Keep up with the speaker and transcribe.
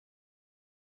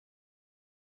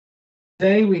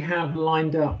Today we have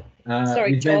lined up.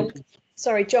 Sorry, John.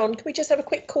 Sorry, John. Can we just have a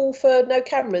quick call for no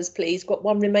cameras, please? Got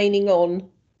one remaining on.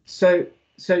 So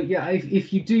yeah,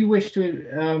 if you do wish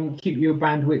to keep your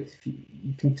bandwidth,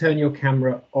 you can turn your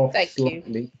camera off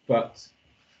slightly. But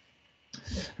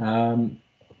thank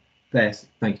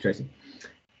you, Tracy.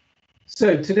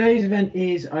 So today's event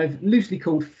is I've loosely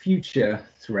called Future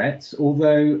Threats,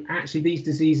 although actually these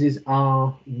diseases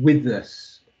are with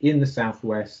us in the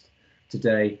Southwest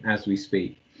today as we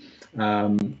speak.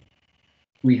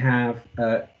 We have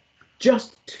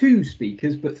just 2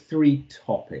 speakers, but 3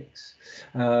 topics.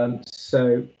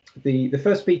 So the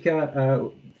first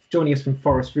speaker joining us from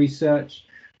Forest Research,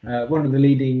 one of the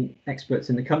leading experts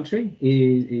in the country,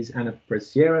 is Anna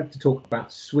Perez-Sierra, to talk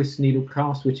about Swiss needle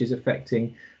cast, which is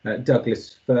affecting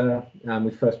Douglas fir.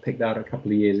 We first picked that a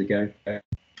couple of years ago.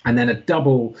 And then a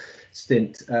double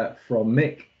stint from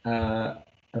Mick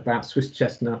about Swiss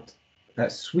chestnut,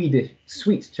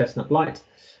 sweet chestnut blight,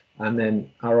 and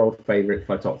then our old favourite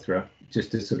Phytophthora,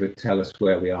 just to sort of tell us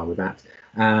where we are with that.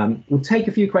 We'll take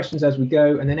a few questions as we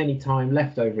go, and then any time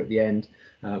left over at the end,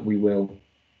 we will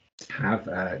have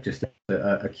just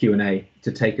a Q&A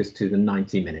to take us to the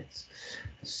 90 minutes.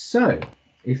 So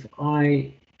if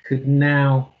I could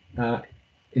now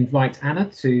invite Anna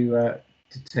to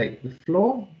take the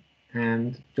floor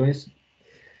and join us.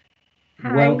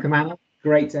 Hi. Welcome, Anna.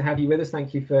 Great to have you with us.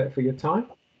 Thank you for your time.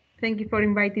 Thank you for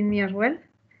inviting me as well.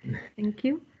 Thank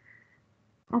you.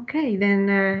 Okay, then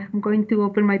I'm going to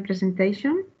open my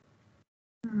presentation.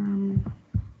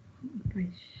 If I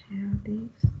share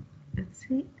this, let's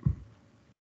see.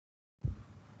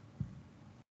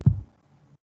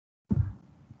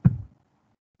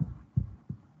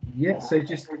 Yeah, so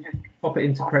just pop it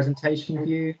into presentation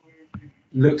view.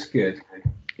 Looks good.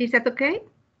 Is that okay?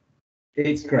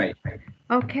 It's great.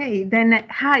 Okay, then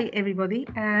hi everybody.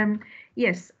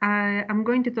 Yes, I'm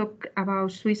going to talk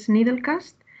about Swiss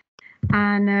needlecast,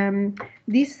 and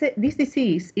this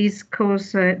disease is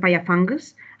caused by a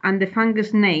fungus, and the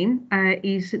fungus name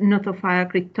is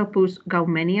Notophila cryptopus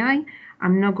gaumennii.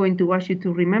 I'm not going to ask you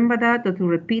to remember that or to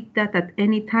repeat that at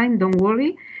any time. Don't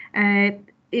worry.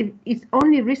 It's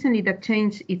only recently that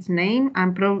changed its name,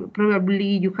 and probably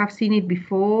you have seen it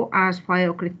before as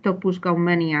Phytophthora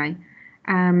gaumennii.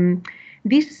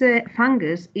 This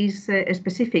fungus is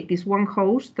specific, is one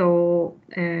host or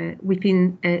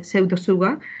within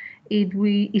Pseudotsuga. It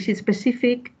is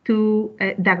specific to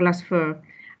Douglas fir,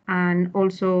 and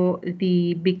also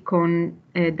the bighorn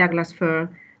Douglas fir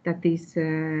that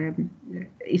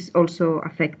is also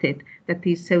affected, that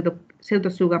is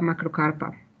Pseudotsuga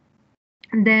macrocarpa.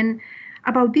 And then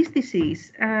about this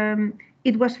disease,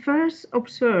 it was first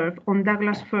observed on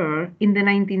Douglas fir in the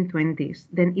 1920s.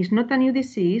 Then it's not a new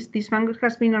disease. This fungus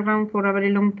has been around for a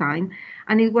very long time,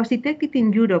 and it was detected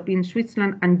in Europe, in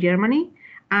Switzerland and Germany,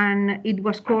 and it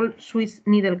was called Swiss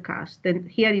needlecast. Then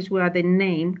here is where the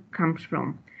name comes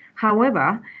from.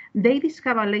 However, they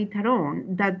discovered later on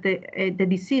that the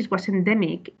disease was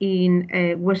endemic in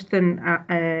Western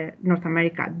North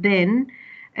America. Then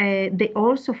they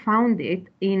also found it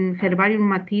in herbarium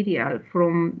material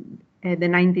from the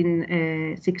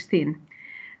 1916.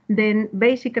 Then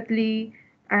basically,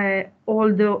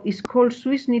 although it's called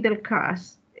Swiss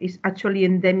needlecast, it's actually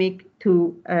endemic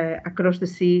to across the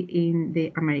sea in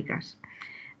the Americas.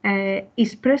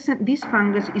 This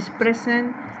fungus is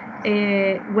present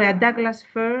where Douglas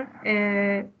fir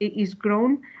is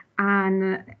grown,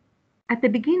 and at the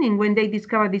beginning, when they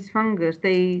discovered this fungus,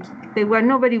 they were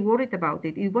not very worried about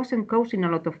it. It wasn't causing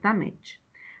a lot of damage.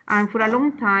 And for a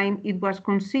long time, it was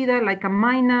considered like a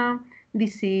minor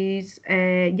disease,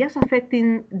 just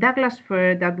affecting Douglas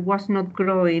fir that was not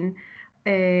growing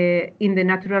in the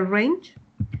natural range.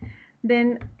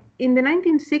 Then in the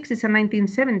 1960s and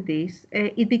 1970s,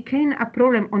 it became a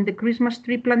problem on the Christmas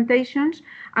tree plantations.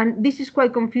 And this is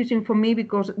quite confusing for me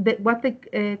because what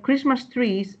the Christmas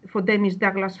trees for them is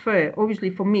Douglas fir. Obviously,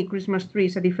 for me, Christmas tree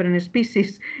is a different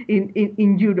species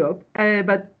in Europe,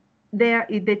 but there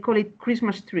they call it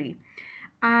Christmas tree.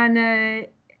 And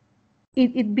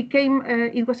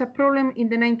it was a problem in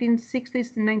the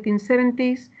 1960s and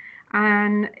 1970s.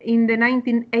 And in the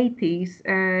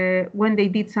 1980s, when they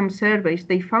did some surveys,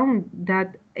 they found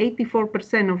that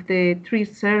 84% of the tree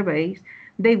surveys,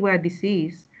 they were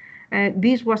diseased.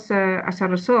 This was, as a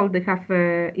result, they have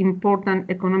important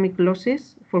economic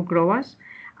losses for growers,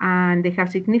 and they have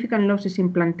significant losses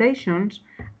in plantations,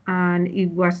 and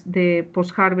the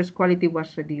post-harvest quality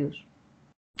was reduced.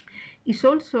 It's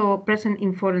also present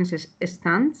in forest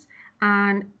stands,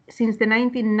 and since the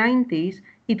 1990s,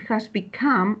 it has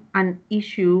become an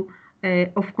issue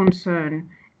of concern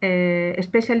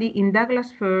especially in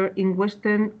Douglas fir in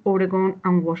Western Oregon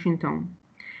and Washington.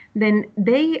 Then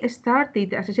they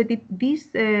started, as I said, this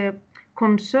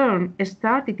concern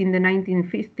started in the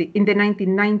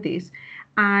 1990s,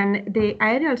 and the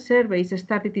aerial surveys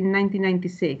started in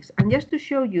 1996. And just to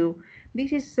show you,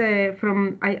 this is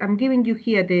I'm giving you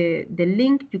here the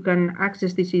link. You can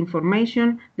access this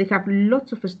information. They have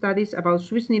lots of studies about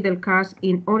Swiss needle cast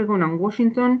in Oregon and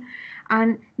Washington.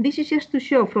 And this is just to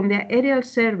show from the aerial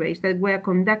surveys that were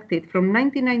conducted from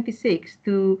 1996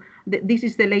 to, this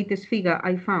is the latest figure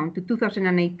I found, to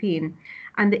 2018,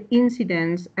 and the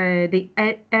incidence, the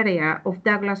area of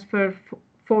Douglas fir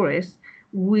forest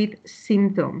with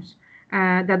symptoms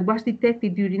that was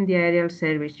detected during the aerial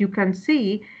surveys. You can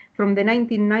see from the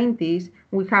 1990s,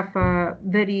 we have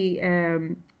very,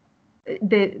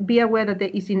 be aware that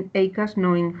it is in acres,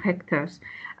 not in hectares.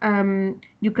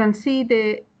 You can see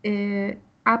the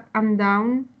up and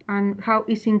down and how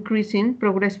it's increasing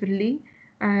progressively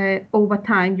over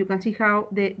time. You can see how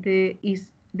the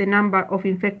number of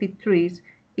infected trees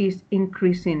is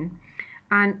increasing,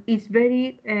 and it's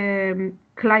very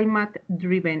climate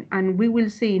driven. And we will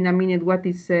see in a minute what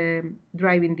is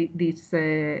driving this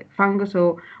fungus,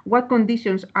 or what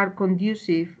conditions are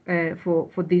conducive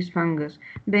for this fungus.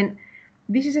 Then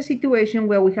this is a situation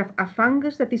where we have a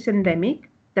fungus that is endemic,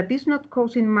 that is not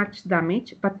causing much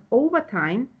damage, but over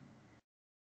time,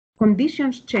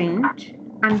 conditions change,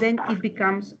 and then it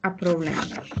becomes a problem.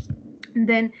 And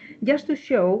then, just to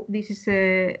show, this is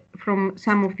from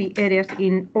some of the areas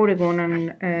in Oregon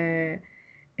and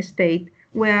state,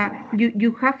 where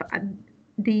you have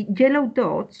the yellow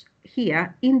dots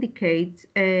here indicate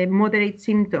moderate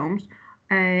symptoms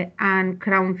and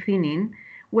crown thinning,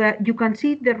 where you can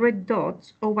see the red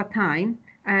dots over time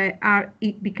are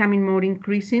becoming more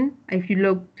increasing. If you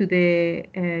look to the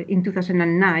in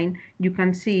 2009, you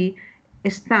can see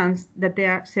stands that they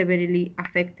are severely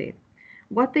affected.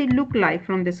 What they look like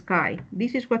from the sky,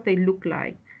 this is what they look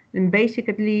like. And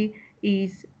basically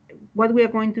is what we are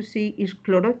going to see is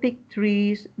chlorotic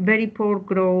trees, very poor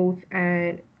growth,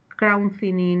 crown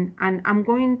thinning. And I'm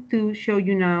going to show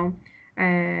you now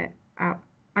a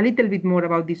little bit more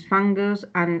about this fungus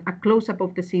and a close-up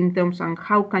of the symptoms and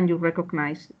how can you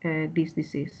recognize this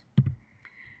disease.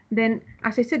 Then,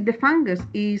 as I said, the fungus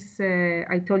is,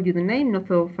 I told you the name,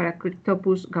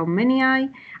 Nothopharacryptopus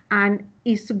gaumennii, and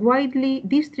is widely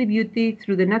distributed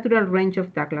through the natural range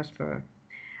of Douglas fir.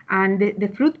 And the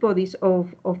fruit bodies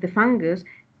of the fungus,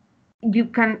 you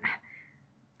can,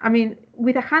 I mean,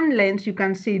 with a hand lens, you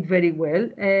can see it very well.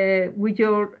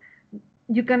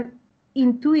 You can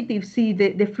intuitively see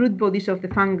the fruit bodies of the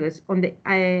fungus on the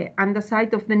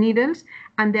underside of the needles,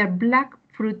 and they're black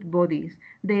fruit bodies.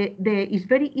 It's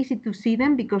very easy to see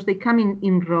them because they come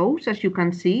in rows, as you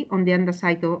can see on the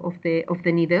underside of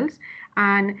the needles.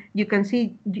 And you can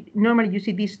see, normally you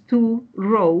see these two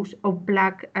rows of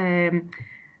black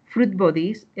fruit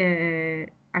bodies.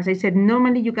 As I said,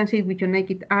 normally you can see it with your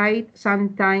naked eye.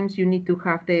 Sometimes you need to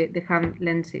have the hand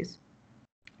lenses.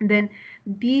 Then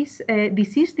this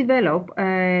disease develop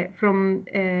from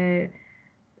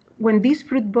when these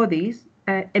fruit bodies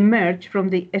emerge from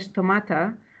the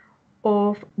stomata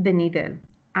of the needle.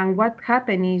 And what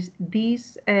happens is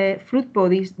these fruit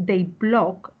bodies, they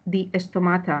block the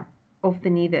stomata of the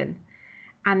needle.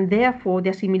 And therefore, the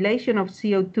assimilation of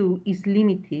CO2 is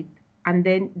limited, and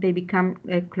then they become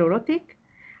chlorotic.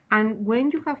 And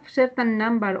when you have certain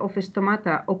number of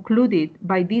stomata occluded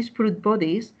by these fruit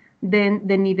bodies, then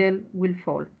the needle will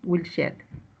fall, will shed.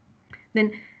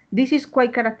 Then this is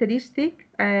quite characteristic.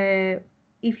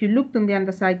 If you looked on the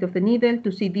underside of the needle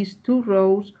to see these two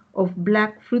rows of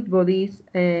black fruit bodies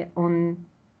on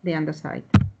the underside.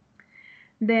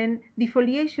 Then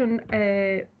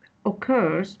defoliation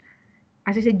occurs.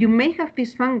 As I said, you may have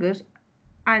this fungus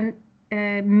and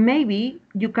maybe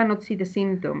you cannot see the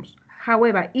symptoms.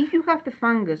 However, if you have the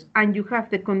fungus and you have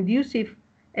the conducive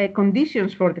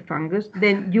conditions for the fungus,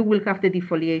 then you will have the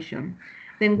defoliation.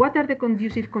 Then what are the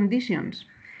conducive conditions?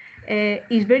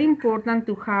 It's very important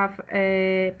to have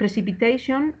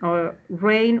precipitation or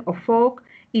rain or fog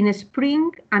in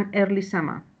spring and early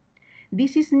summer.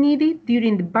 This is needed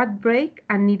during the bud break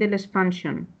and needle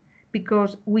expansion,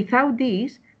 because without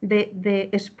this, the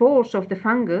spores of the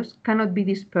fungus cannot be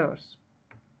dispersed.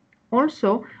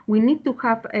 Also, we need to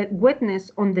have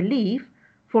wetness on the leaf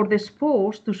for the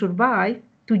spores to survive,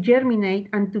 to germinate,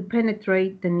 and to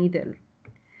penetrate the needle.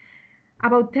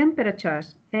 About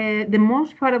temperatures, the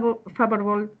most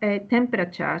favorable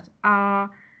temperatures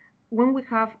are when we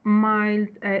have mild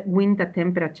winter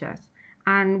temperatures.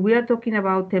 And we are talking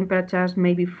about temperatures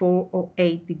maybe 4 or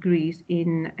 8 degrees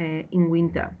in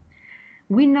winter.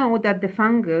 we know that the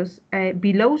fungus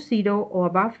below 0 or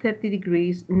above 30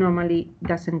 degrees normally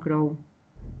doesn't grow.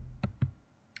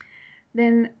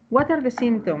 Then what are the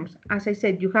symptoms? As I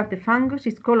said, you have the fungus,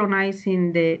 it's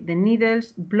colonizing the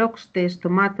needles, blocks the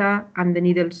stomata, and the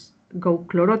needles go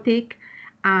chlorotic,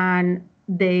 and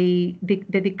the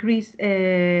decrease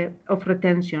of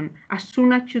retention. As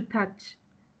soon as you touch,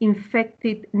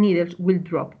 infected needles will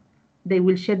drop. They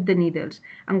will shed the needles.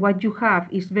 And what you have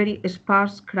is very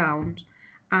sparse crowns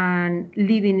and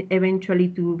leading eventually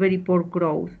to very poor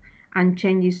growth and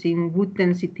changes in wood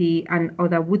density and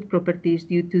other wood properties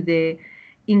due to the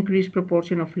increased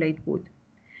proportion of late wood.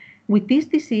 With this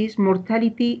disease,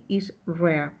 mortality is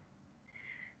rare.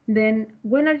 Then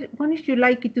when is you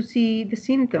likely to see the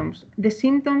symptoms? The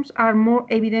symptoms are more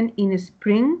evident in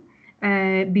spring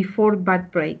before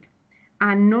bud break.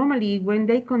 And normally when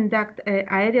they conduct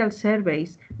aerial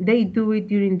surveys, they do it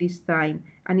during this time.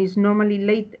 And it's normally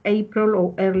late April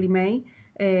or early May,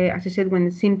 as I said, when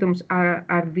the symptoms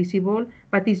are visible,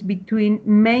 but it's between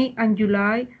May and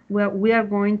July where we are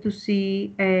going to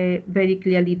see very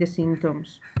clearly the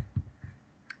symptoms.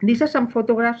 These are some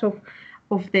photographs of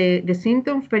the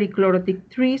symptoms, very chlorotic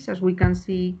trees, as we can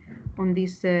see on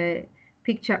this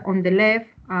picture on the left.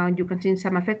 You can see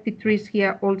some affected trees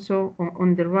here also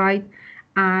on the right.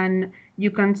 And you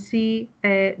can see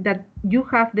that you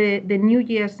have the New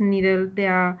Year's needle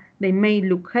there. They may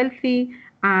look healthy,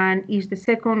 and it's the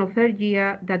second or third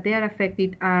year that they are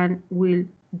affected and will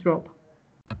drop.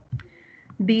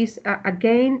 This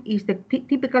again is the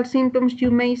typical symptoms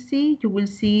you may see. You will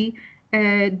see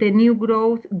the new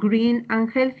growth green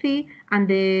and healthy, and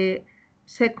the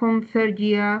second, third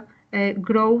year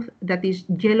growth that is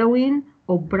yellowing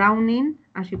or browning,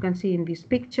 as you can see in these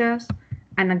pictures.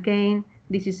 And again,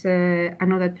 this is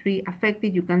another tree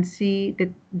affected. You can see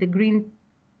the green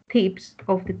tips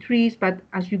of the trees, but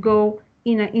as you go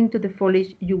into the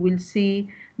foliage, you will see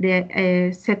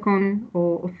the second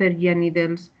or third year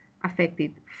needles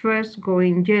affected. First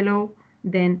going yellow,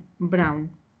 then brown.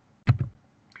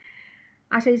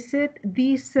 As I said,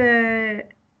 this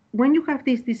when you have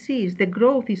this disease, the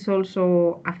growth is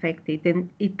also affected, and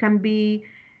it can be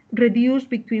reduced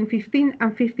between 15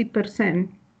 and 50%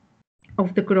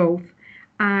 of the growth.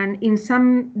 And in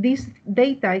this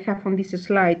data I have on this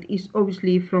slide is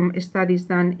obviously from studies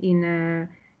done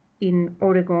in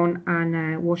Oregon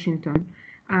and Washington.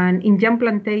 And in yam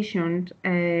plantations,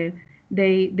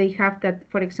 they have that,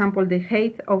 for example, the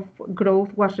height of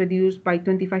growth was reduced by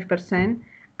 25%,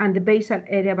 and the basal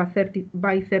area by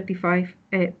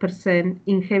 35%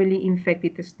 in heavily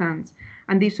infected stands.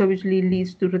 And this obviously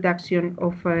leads to reduction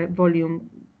of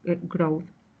volume growth.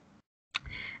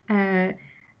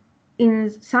 In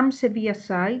some severe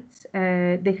sites,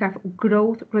 they have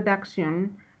growth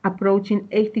reduction approaching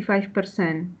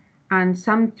 85%, and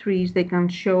some trees, they can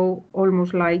show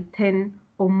almost like 10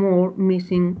 or more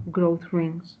missing growth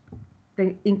rings.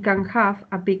 It can have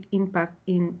a big impact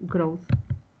in growth.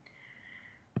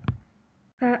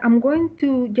 I'm going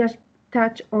to just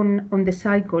touch on the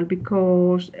cycle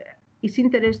because it's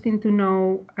interesting to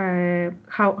know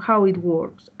how it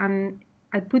works. And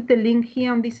I put the link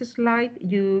here on this slide.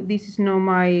 This is not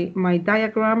my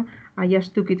diagram. I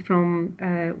just took it from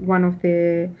one of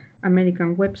the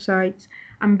American websites.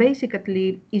 And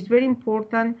basically, it's very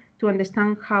important to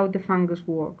understand how the fungus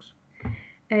works.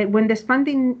 When the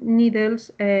expanding needles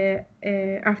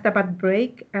after bud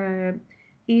break,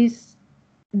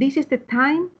 this is the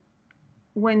time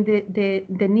when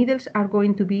the needles are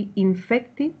going to be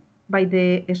infected by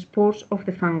the spores of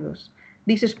the fungus.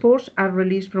 These spores are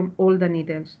released from all the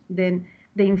needles. Then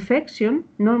the infection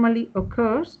normally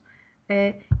occurs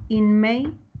in May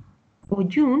or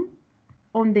June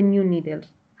on the new needles.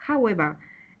 However,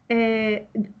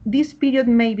 this period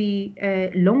may be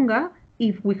longer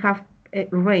if we have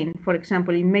rain. For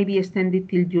example, it may be extended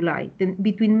till July. Then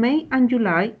between May and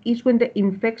July is when the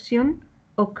infection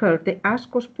occurs. The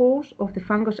ascospores of the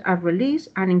fungus are released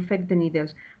and infect the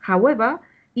needles. However,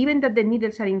 even that the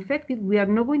needles are infected, we are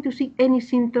not going to see any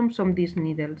symptoms on these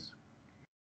needles.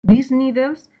 These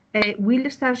needles will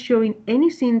start showing any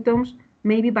symptoms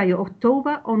maybe by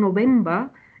October or November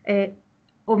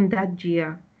on that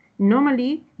year.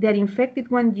 Normally, they are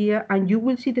infected one year and you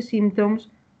will see the symptoms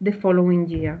the following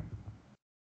year.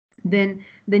 Then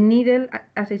the needle,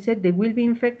 as I said, they will be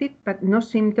infected, but no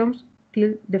symptoms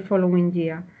till the following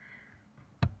year.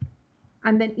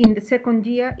 And then in the second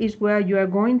year is where you are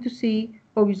going to see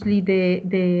obviously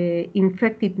the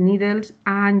infected needles,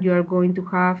 and you are going to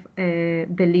have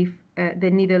the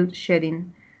needle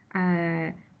shedding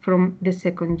from the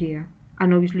second year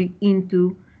and obviously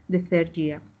into the third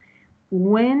year.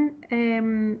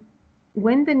 When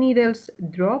when the needles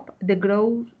drop, the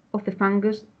growth of the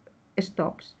fungus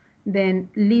stops. Then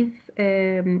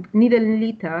needle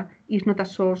litter is not a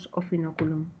source of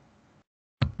inoculum.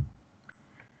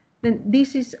 Then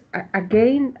this is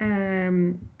again,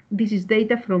 this is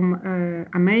data from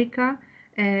America.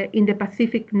 In the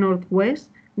Pacific Northwest,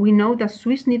 we know that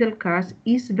Swiss needle cast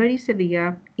is very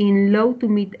severe in low to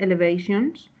mid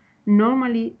elevations,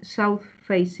 normally south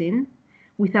facing,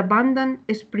 with abundant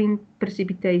spring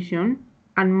precipitation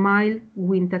and mild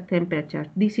winter temperatures.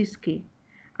 This is key.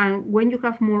 And when you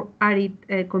have more arid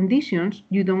conditions,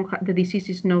 you don't have, the disease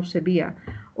is not severe.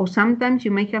 Or sometimes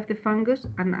you may have the fungus,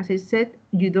 and as I said,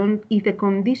 you don't, if the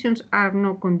conditions are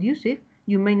not conducive,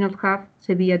 you may not have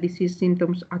severe disease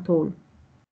symptoms at all.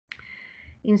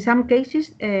 In some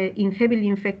cases, in heavily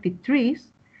infected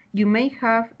trees, you may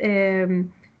have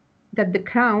that the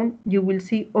crown, you will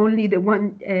see only the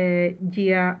 1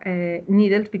 year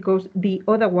needles, because the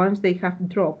other ones, they have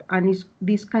dropped, and it's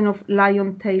this kind of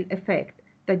lion tail effect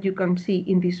that you can see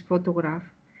in this photograph.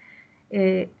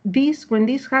 When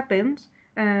this happens,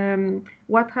 the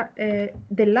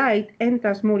light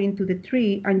enters more into the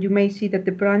tree, and you may see that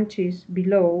the branches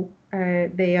below,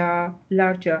 they are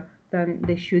larger than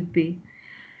they should be.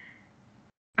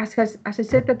 As I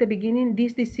said at the beginning,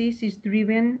 this disease is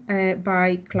driven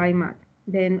by climate.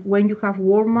 Then when you have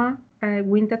warmer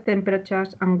winter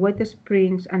temperatures and wet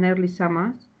springs and early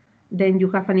summers, then you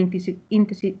have an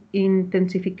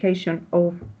intensification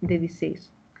of the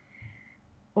disease.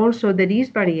 Also, there is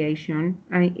variation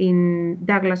in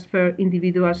Douglas fir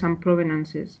individuals and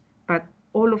provenances, but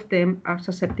all of them are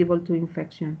susceptible to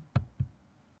infection.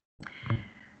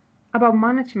 About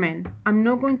management, I'm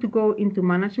not going to go into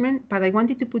management, but I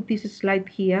wanted to put this slide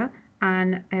here,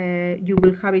 and you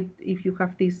will have it if you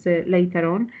have this later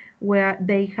on, where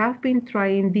they have been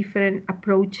trying different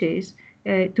approaches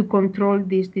to control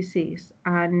this disease,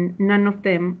 and none of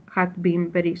them had been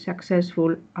very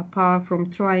successful apart from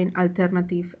trying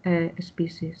alternative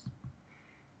species.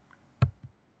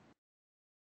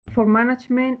 For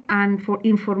management and for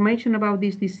information about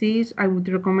this disease, I would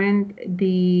recommend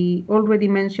the already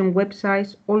mentioned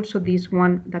websites, also this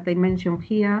one that I mentioned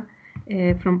here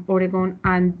from Oregon,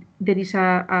 and there is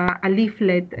a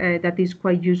leaflet that is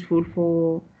quite useful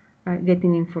for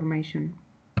getting information.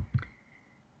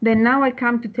 Then now I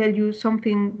come to tell you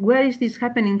something, where is this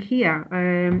happening here?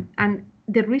 And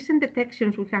the recent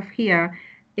detections we have here,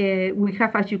 we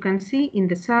have, as you can see, in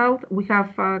the south, we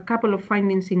have a couple of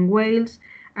findings in Wales,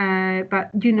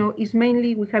 but you know, it's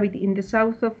mainly, we have it in the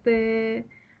south of the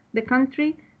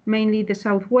country, mainly the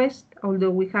southwest,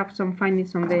 although we have some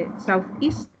findings on the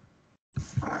southeast.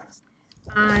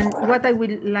 And what I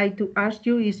would like to ask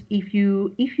you is, if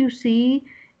you see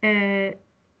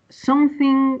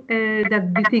something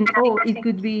that you think, oh, it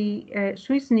could be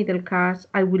Swiss needle cast,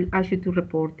 I will ask you to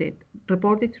report it.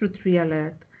 Report it through Tree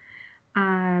Alert.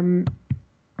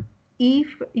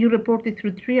 If you report it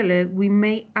through Tree Alert, we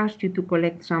may ask you to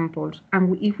collect samples.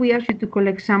 And if we ask you to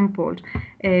collect samples,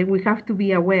 we have to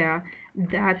be aware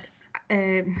that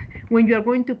when you are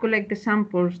going to collect the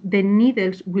samples, the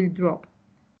needles will drop.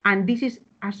 And this is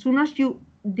as soon as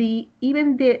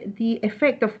even the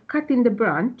effect of cutting the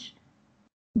branch,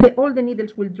 all the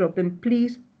needles will drop. Then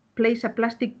please place a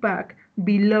plastic bag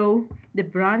below the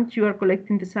branch you are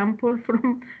collecting the sample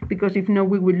from, because if not,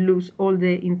 we will lose all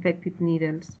the infected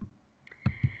needles.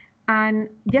 And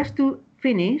just to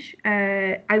finish,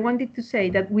 I wanted to say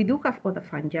that we do have other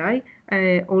fungi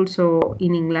also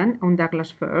in England on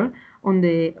Douglas fir,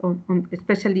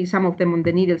 especially some of them on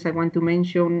the needles I want to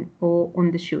mention, or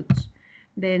on the shoots.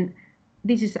 Then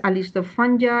this is a list of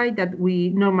fungi that we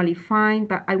normally find,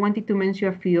 but I wanted to mention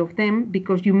a few of them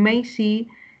because you may see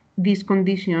these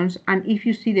conditions, and if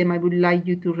you see them, I would like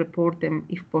you to report them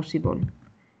if possible.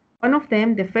 One of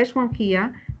them, the first one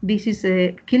here, this is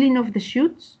a killing of the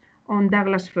shoots on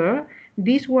Douglas fir.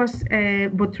 This was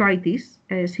botrytis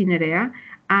cinerea,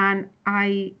 and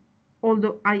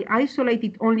although I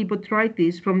isolated only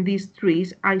botrytis from these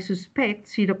trees, I suspect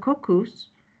Xerococcus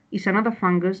is another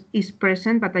fungus is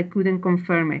present, but I couldn't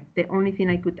confirm it. The only thing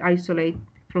I could isolate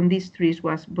from these trees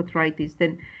was botrytis.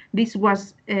 Then this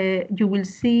was, you will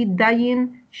see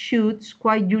dying shoots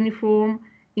quite uniform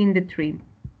in the tree.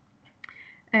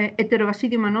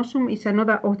 Heterobasidium annosum is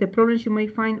another of the problems you may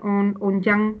find on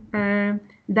young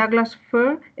Douglas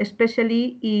fir,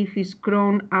 especially if it's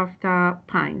grown after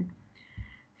pine.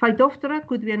 Phytophthora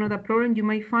could be another problem you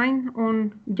may find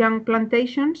on young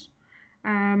plantations.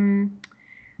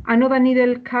 Another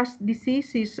needle cast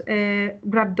disease is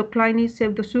Rhabdoclinis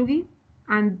pseudosugi,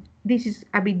 and this is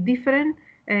a bit different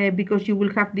because you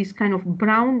will have this kind of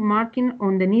brown marking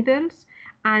on the needles,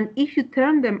 And if you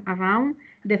turn them around,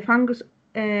 the fungus,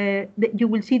 you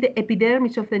will see the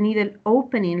epidermis of the needle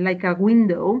opening like a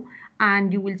window,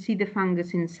 and you will see the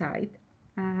fungus inside.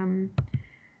 And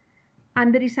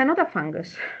there is another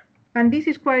fungus. And this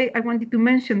is why I wanted to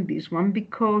mention this one,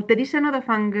 because there is another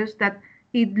fungus that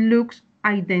it looks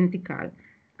identical.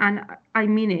 And I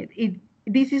mean it.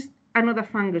 This is another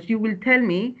fungus. You will tell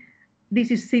me this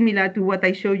is similar to what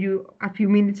I showed you a few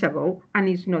minutes ago, and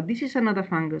it's not. This is another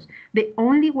fungus. The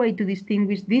only way to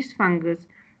distinguish this fungus,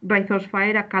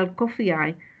 Prevalent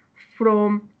calcophii,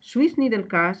 from Swiss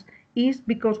needlecast is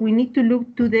because we need to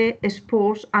look to the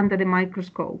spores under the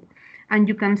microscope. And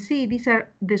you can see these are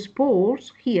the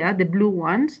spores here, the blue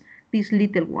ones, these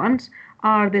little ones,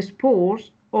 are the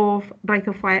spores of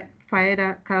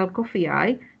Prevalent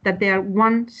calcophii, that they are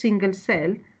one single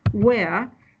cell, where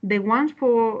the ones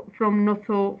from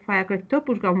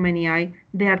Nothophylactopus gaumennii,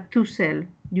 they are two cell.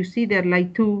 You see, they're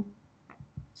like two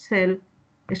cell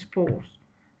spores.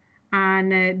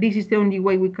 And this is the only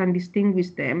way we can distinguish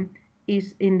them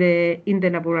is in the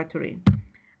laboratory.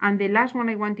 And the last one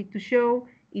I wanted to show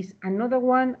is another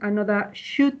one, another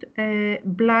shoot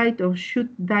blight or shoot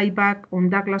dieback on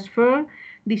Douglas fir.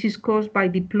 This is caused by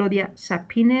Diplodia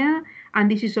sapinea,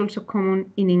 and this is also common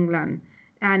in England.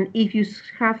 And if you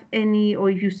have any, or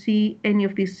if you see any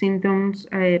of these symptoms,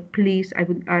 please, I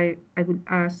would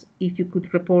ask if you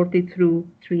could report it through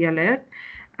Tree Alert.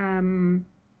 And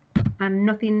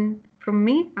nothing from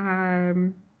me.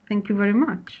 Thank you very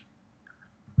much.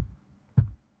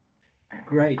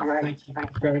 Great, thank you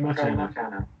very much,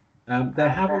 Anna. There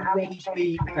have already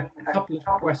been a couple of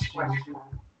questions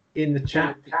in the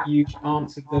chat. You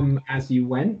answered them as you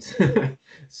went,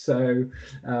 so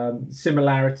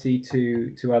similarity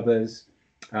to others,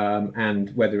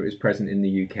 and whether it was present in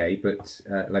the UK. But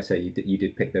like I say, you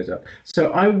did pick those up.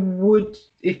 So I would,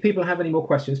 if people have any more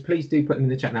questions, please do put them in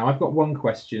the chat now. I've got one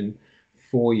question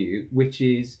for you, which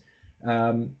is,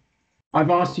 I've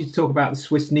asked you to talk about the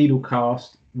Swiss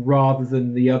needlecast rather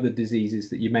than the other diseases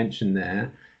that you mentioned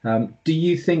there. Do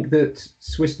you think that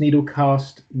Swiss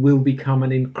needlecast will become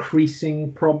an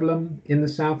increasing problem in the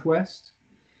southwest?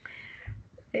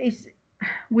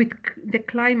 With the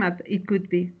climate, it could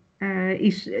be.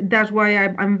 That's why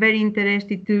I'm very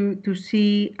interested to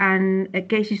see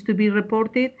cases to be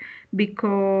reported,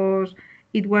 because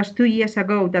it was 2 years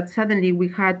ago that suddenly we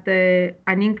had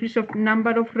an increase of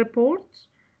number of reports,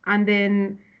 and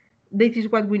then this is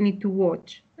what we need to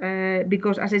watch,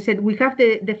 because as I said, we have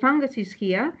the fungus is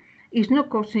here. It's not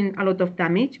causing a lot of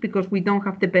damage because we don't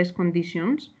have the best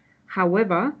conditions.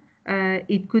 However,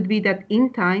 it could be that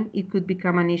in time it could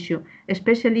become an issue.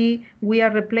 Especially we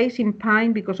are replacing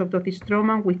pine because of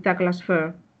Dothystroma with Douglas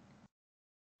fir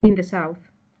in the south,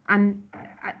 and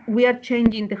we are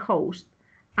changing the host.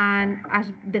 And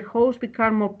as the hosts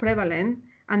become more prevalent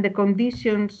and the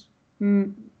conditions,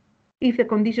 if the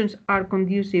conditions are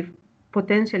conducive,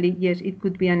 potentially, yes, it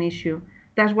could be an issue.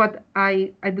 That's what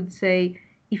I would say.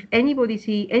 If anybody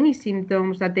see any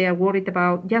symptoms that they are worried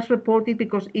about, just report it,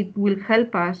 because it will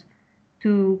help us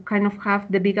to kind of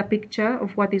have the bigger picture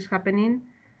of what is happening.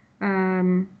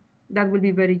 That will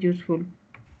be very useful.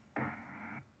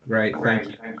 Great, thank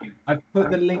you. I've put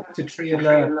the link to Tree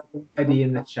Alert already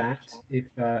in the chat if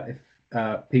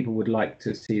people would like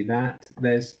to see that.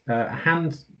 There's a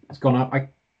hand that's gone up. I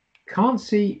can't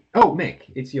see. Oh,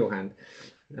 Mick, it's your hand.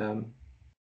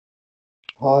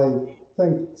 Hi,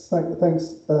 thanks,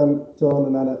 John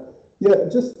and Anna. Yeah,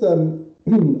 just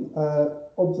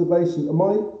observation.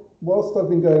 Whilst I've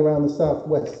been going around the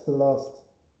southwest for the last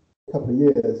couple of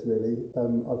years, really,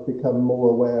 I've become more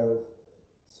aware of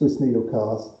Swiss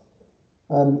needlecast,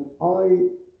 and I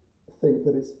think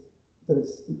that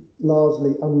it's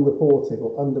largely unreported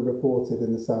or underreported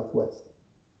in the southwest.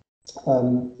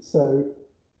 So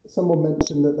someone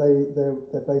mentioned that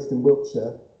they're based in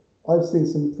Wiltshire. I've seen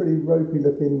some pretty ropey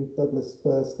looking Douglas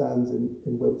fir stands in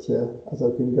Wiltshire as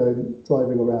I've been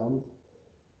driving around.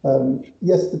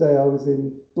 Yesterday I was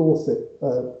in Dorset,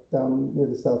 down near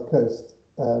the south coast,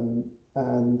 and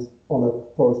on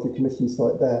a Forestry Commission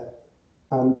site there.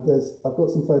 And I've got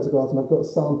some photographs, and I've got a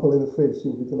sample in the fridge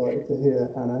you'll be delighted to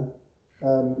hear, Anna,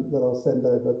 that I'll send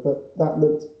over. But that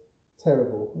looked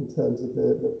terrible in terms of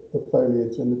the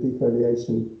foliage and the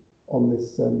defoliation on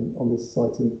this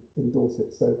site in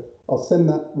Dorset. So I'll send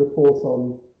that report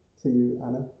on to you,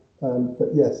 Anna.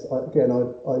 But yes, I'd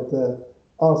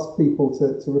ask people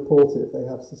to report it if they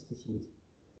have suspicions.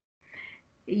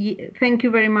 Thank you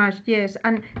very much. Yes,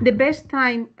 and the best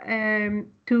time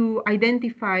to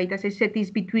identify it, as I said,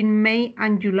 is between May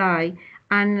and July.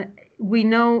 And we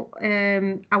know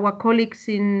our colleagues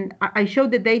I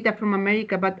showed the data from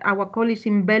America, but our colleagues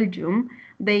in Belgium,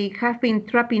 they have been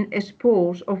trapping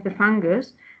spores of the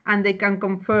fungus, and they can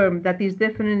confirm that is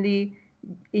definitely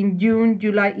in June,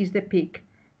 July is the peak.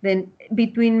 Then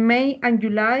between May and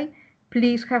July,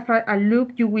 please have a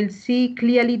look. You will see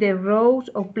clearly the rows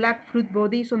of black fruit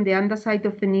bodies on the underside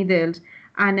of the needles,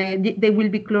 and they will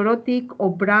be chlorotic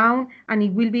or brown, and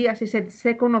it will be, as I said,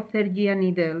 second or third year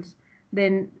needles.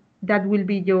 Then that will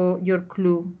be your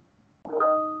clue.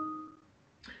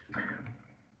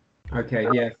 Okay,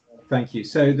 yeah, thank you.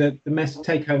 So the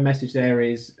take-home message there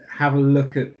is have a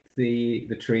look at the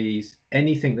trees.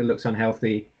 Anything that looks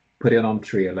unhealthy, put it on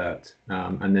tree alert,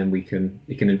 and then we can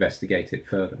investigate it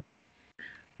further.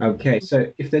 Okay,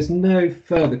 so if there's no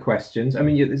further questions, I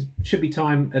mean, there should be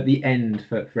time at the end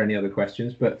for any other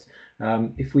questions, but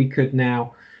if we could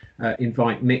now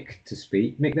invite Mick to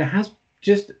speak. Mick,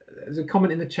 there's a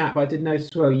comment in the chat, but I did notice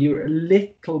as well, you're a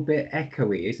little bit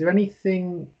echoey. Is there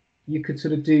anything you could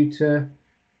sort of do to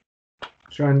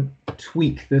try and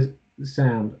tweak the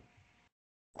sound?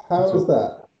 How is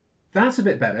that? That's a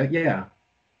bit better, yeah.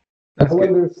 I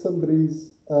wonder if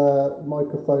somebody's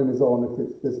microphone is on,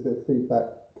 if there's a bit of feedback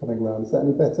coming around. Is that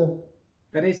any better?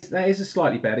 That is a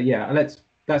slightly better, yeah.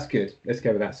 That's good. Let's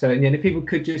go with that. So, and if people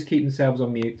could just keep themselves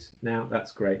on mute now,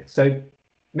 that's great. So,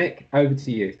 Mick, over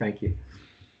to you. Thank you.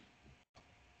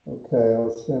 Okay,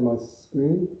 I'll share my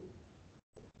screen.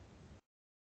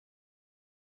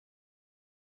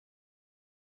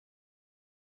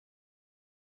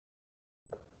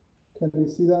 Can you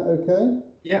see that okay?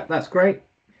 Yeah, that's great.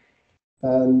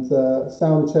 And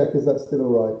sound check, is that still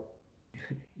all right?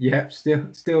 Yeah,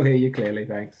 still hear you clearly,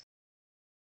 thanks.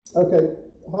 Okay,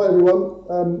 hi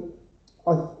everyone.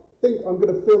 I think I'm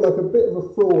going to feel like a bit of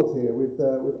a fraud here with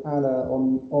Anna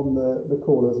on the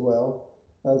call as well,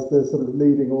 as the sort of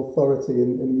leading authority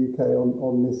in the UK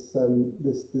on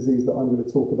this disease that I'm going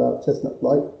to talk about, chestnut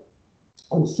blight.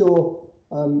 I'm sure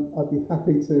I'd be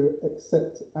happy to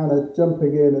accept Anna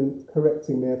jumping in and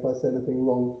correcting me if I say anything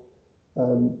wrong.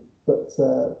 But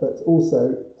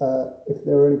also, if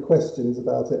there are any questions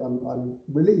about it, I'm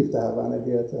relieved to have Anna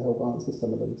here to help answer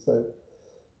some of them. So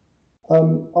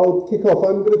I'll kick off.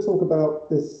 I'm going to talk about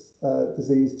this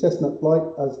disease, chestnut blight.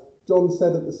 As John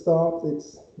said at the start,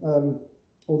 it's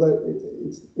although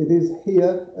it is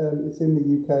here, it's in the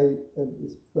UK.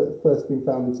 It's first been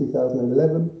found in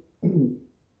 2011.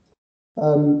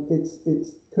 It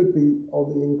could be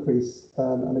on the increase,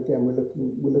 and again, we're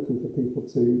looking for people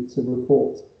to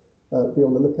report. Be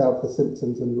on the lookout for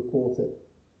symptoms and report it.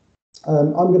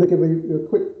 I'm going to give you a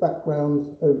quick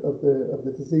background of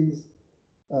the disease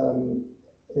in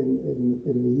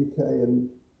the UK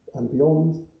and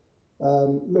beyond.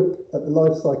 Look at the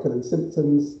life cycle and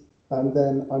symptoms, and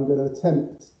then I'm going to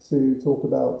attempt to talk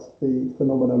about the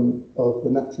phenomenon of the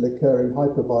naturally occurring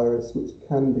hypervirus, which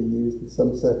can be used in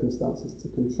some circumstances to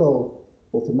control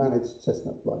or to manage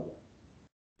chestnut blight.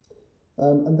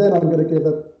 And then I'm going to give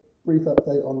a brief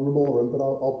update on remorum, but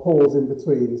I'll pause in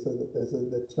between so that there's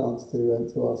a chance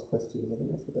to ask questions. I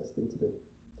think that's the best thing to do.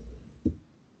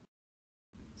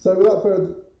 So without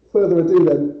further ado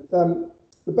then,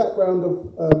 the background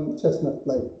of chestnut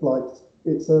blight.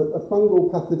 It's a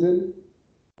fungal pathogen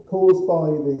caused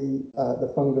by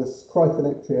the fungus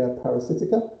Cryphonectria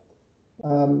parasitica,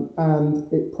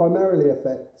 and it primarily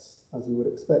affects, as you would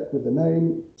expect with the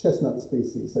name, chestnut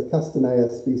species, so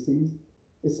Castanea species,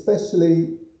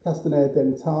 especially Castanea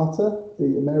dentata,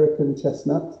 the American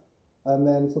chestnut, and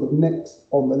then sort of next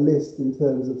on the list in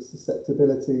terms of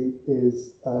susceptibility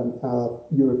is our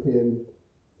European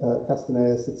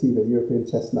Castanea sativa, European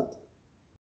chestnut.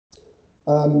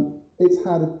 It's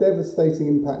had a devastating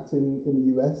impact in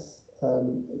the US.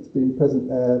 It's been present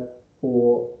there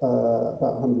for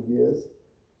about 100 years,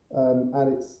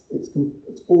 and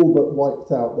it's all but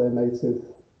wiped out their native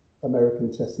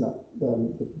American chestnut.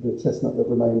 The chestnut that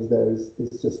remains there is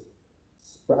just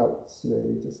sprouts,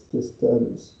 really, just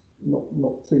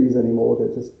not trees anymore.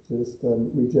 They're just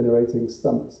regenerating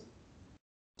stumps.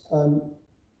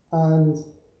 And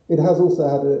it has also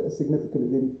had a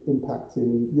significant impact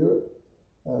in Europe,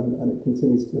 and it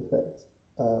continues to affect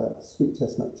sweet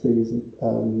chestnut trees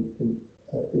in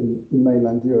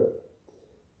mainland Europe.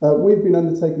 We've been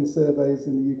undertaking surveys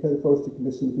in the UK. The Forestry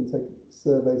Commission has been taking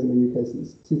surveys in the UK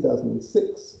since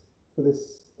 2006 for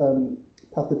this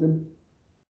pathogen.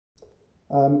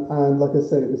 And like I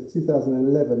said, it was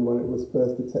 2011 when it was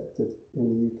first detected in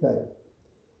the UK.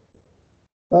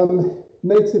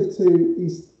 Native to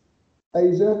East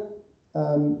Asia,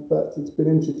 but it's been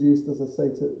introduced, as I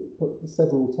say,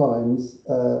 several times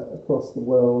across the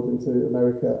world, into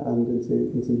America and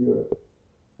into Europe,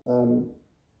 and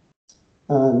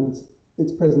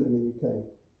it's present in the UK.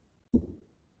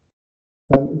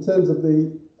 In terms of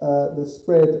the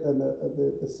spread and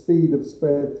the speed of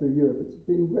spread through Europe, it's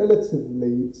been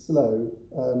relatively slow.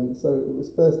 So it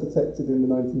was first detected in the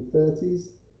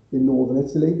 1930s in northern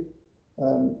Italy,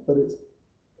 but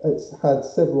it's had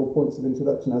several points of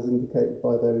introduction, as indicated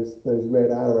by those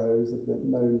red arrows of the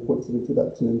known points of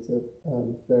introduction into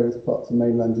various parts of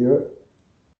mainland Europe.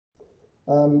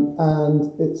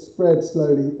 And it spread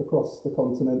slowly across the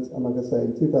continent, and like I say,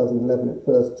 in 2011 it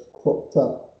first cropped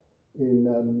up in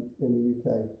the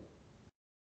UK.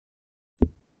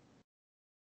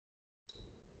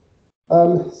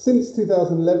 Since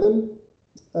 2011,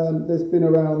 there's been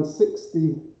around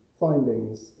 60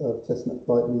 findings of chestnut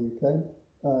blight in the UK,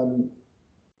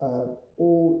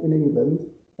 all in England,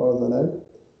 as far as I know,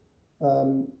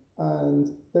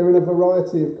 and they're in a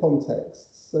variety of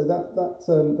contexts. So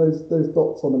those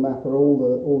dots on the map are all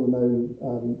the known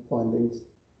findings,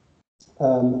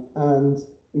 and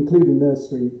including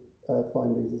nursery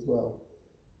findings as well.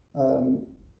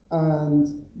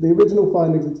 And the original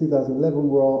findings in 2011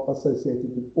 were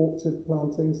associated with orchard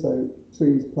planting, so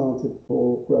trees planted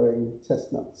for growing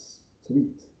chestnuts to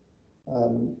eat.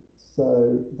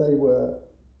 So they were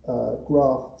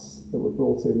grafts that were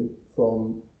brought in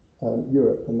from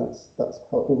Europe, and that's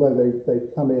how, although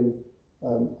they've come in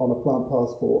on a plant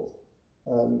passport,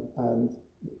 and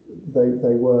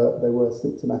they were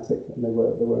symptomatic and they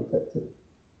were infected.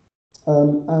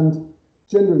 And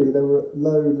generally they were at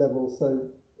low levels, so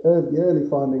the early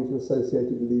findings were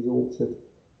associated with these orchard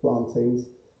plantings,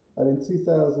 and in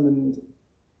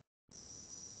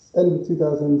end of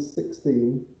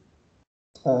 2016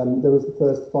 there was the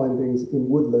first findings in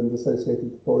woodland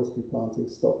associated with forestry planting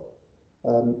stock,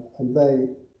 and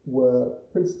they were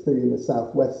principally in the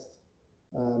southwest,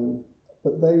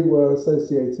 but they were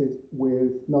associated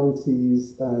with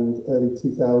 90s and early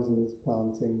 2000s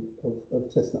planting of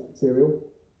chestnut material.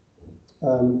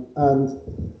 And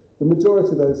the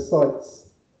majority of those sites,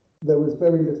 there was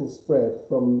very little spread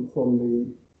from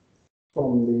the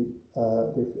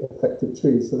affected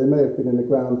trees. So they may have been in the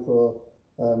ground for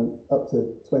up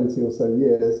to 20 or so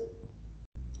years,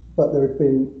 but there had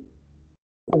been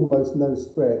almost no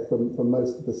spread from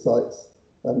most of the sites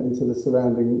into the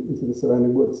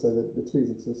surrounding woods, so that the trees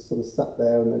had just sort of sat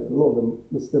there, and a lot of them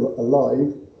were still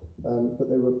alive, but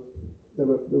there were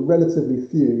relatively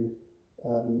few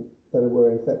that were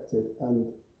infected,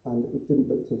 and it didn't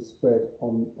look to have spread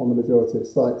on the majority of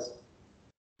sites.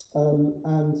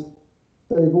 And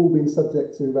they've all been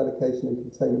subject to eradication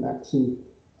and containment action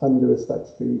under a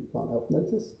statutory plant health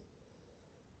notice.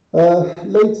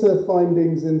 Later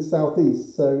findings in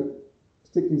southeast, so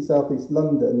particularly southeast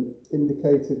London,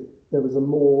 indicated there was a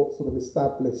more sort of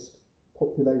established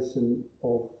population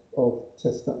of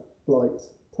chestnut blight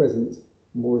present,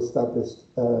 more established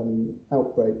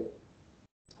outbreak.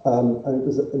 And it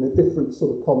was in a different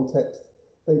sort of context.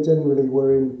 They generally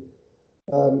were in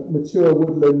mature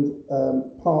woodland,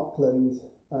 parkland,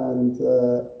 and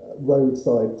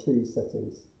roadside tree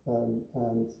settings,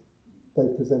 and they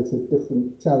presented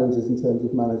different challenges in terms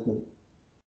of management.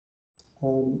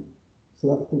 So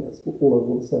I think that's all I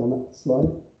want to say on that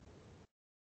slide.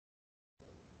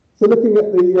 So looking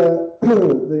at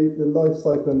the life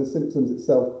cycle and the symptoms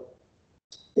itself,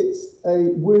 it's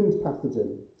a wound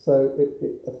pathogen, so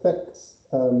it affects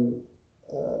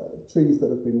trees that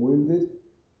have been wounded,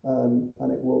 and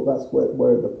that's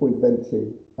where the point of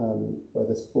entry, where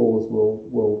the spores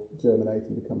will germinate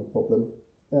and become a problem.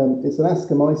 It's an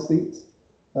ascomycete,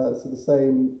 so the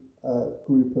same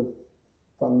group of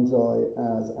fungi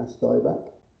as ash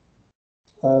dieback.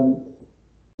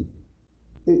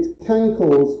 It can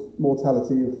cause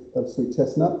mortality of sweet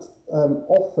chestnut.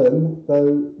 Often,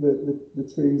 though, the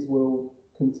trees will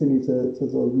continue to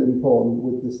sort of limp on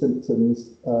with the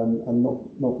symptoms, and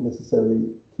not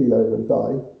necessarily keel over and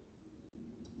die.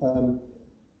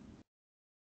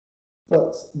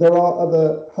 But there are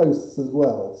other hosts as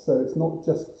well, so it's not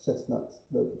just chestnuts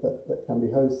that can be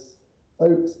hosts.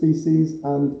 Oak species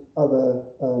and other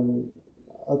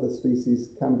species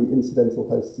can be incidental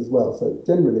hosts as well. So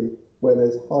generally, where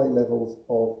there's high levels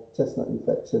of chestnut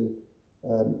infection,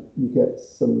 you get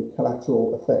some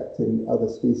collateral effect in other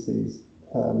species,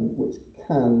 which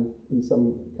can, in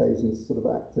some occasions, sort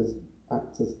of act as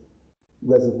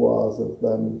reservoirs of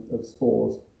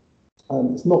spores.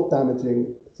 It's not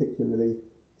damaging particularly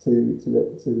to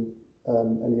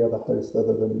any other host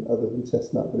other than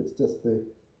chestnut, but it's just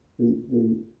the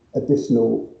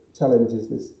additional challenges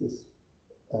this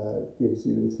gives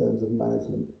you in terms of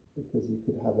management, because you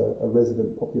could have a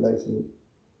resident population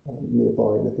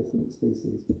nearby in a different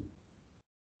species.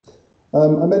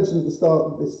 I mentioned at the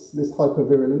start this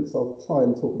hypervirulence. I'll try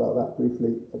and talk about that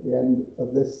briefly at the end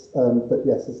of this. But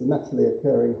yes, it's a naturally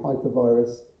occurring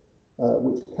hypervirus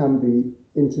which can be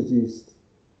introduced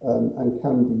and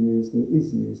can be used and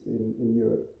is used in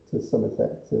Europe to some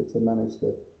effect to manage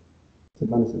the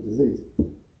disease.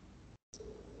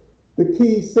 The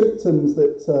key symptoms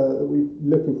that we're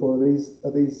looking for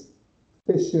are these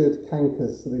fissured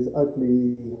cankers, so these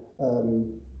ugly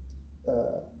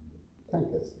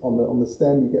cankers on the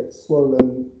stem. You get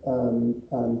swollen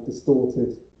and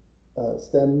distorted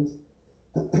stems,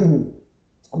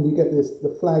 and you get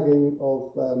the flagging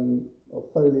of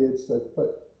foliage. So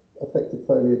affected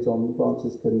foliage on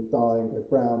branches can die and go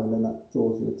brown, and then that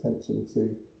draws your attention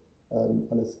to an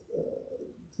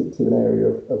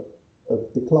area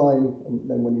of decline. And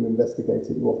then when you investigate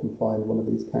it, you often find one of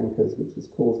these cankers which has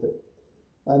caused it.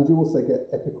 And you also get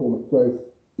epicormic growth,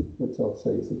 which I'll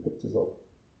show you some pictures of.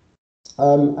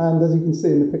 And as you can see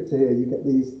in the picture here, you get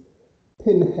these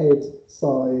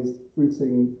pinhead-sized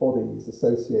fruiting bodies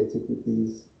associated with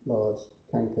these large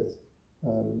cankers.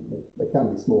 They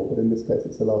can be small, but in this case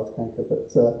it's a large canker.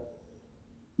 But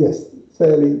yes,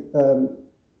 fairly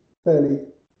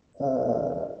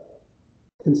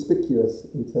conspicuous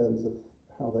in terms of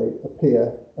how they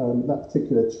appear. That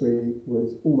particular tree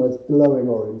was almost glowing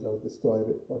orange, I would describe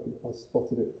it. I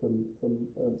spotted it from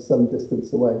some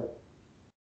distance away.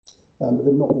 But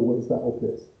they're not always that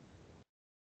obvious.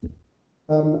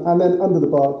 And then under the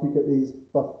bark, you get these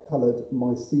buff-coloured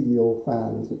mycelial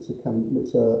fans, which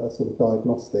are a sort of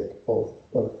diagnostic of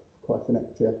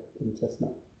Cryphonectria in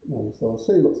chestnut. So I'll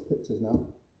show you lots of pictures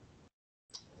now.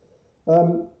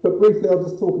 But briefly, I'll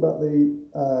just talk about the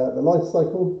life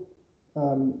cycle.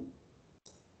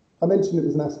 I mentioned it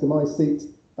was an ascomycete,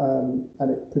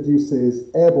 and it produces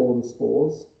airborne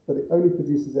spores, but it only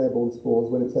produces airborne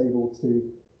spores when it's able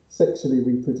to sexually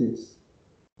reproduce.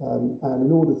 And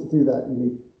in order to do that, you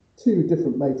need two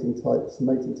different mating types,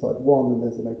 mating type 1 and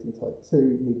there's a mating type 2.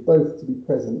 You need both to be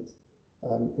present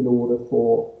in order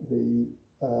for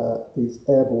these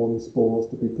airborne spores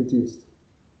to be produced.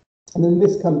 And in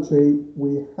this country,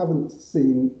 we haven't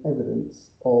seen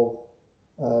evidence of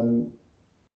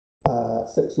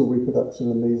sexual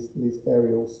reproduction and these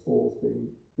aerial spores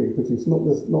being produced.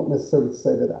 Not necessarily to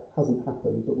say that that hasn't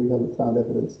happened, but we haven't found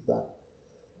evidence of that.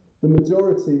 The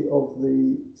majority of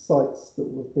the sites that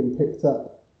have been picked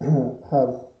up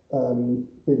have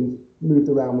been moved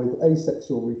around with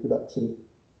asexual reproduction.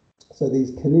 So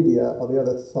these conidia are the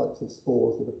other types of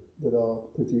spores that are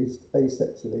produced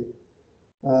asexually.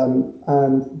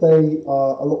 And they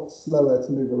are a lot slower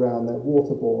to move around. They're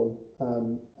waterborne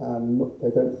and they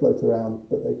don't float around,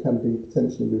 but they can be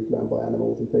potentially moved around by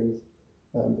animals and things.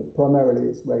 But primarily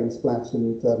it's rain splash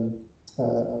and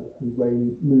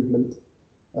rain movement.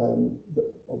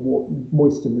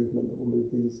 Moisture movement that will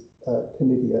move these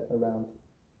conidia around.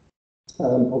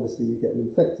 Obviously you get an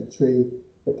infected tree.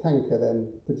 The canker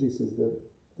then produces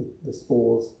the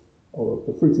spores, or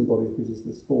the fruiting body produces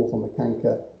the spores on the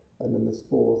canker, and then the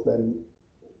spores then,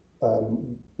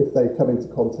 if they come into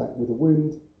contact with a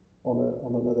wound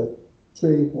on another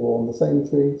tree or on the same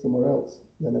tree somewhere else,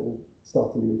 then it will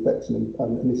start a new infection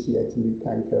and initiate a new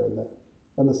canker,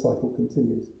 and the cycle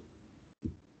continues.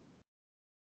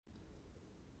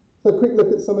 So a quick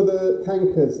look at some of the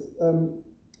cankers.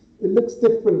 It looks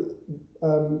different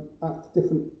at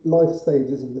different life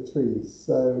stages of the trees.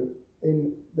 So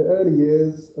in the early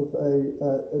years of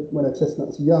when a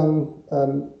chestnut's young,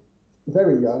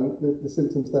 very young, the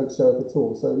symptoms don't show up at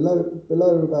all. So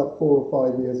below about 4 or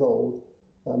 5 years old,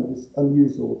 it's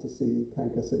unusual to see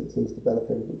canker symptoms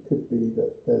developing. It could be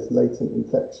that there's latent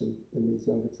infection in these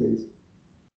younger trees.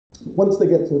 Once they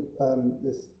get to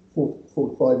this 4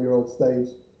 to 5 year old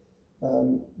stage,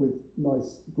 with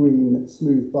nice green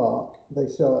smooth bark, they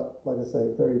show up, like I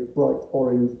say, very bright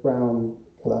orange brown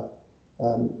colour,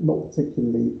 not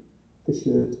particularly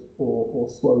fissured or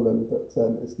swollen, but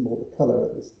it's more the colour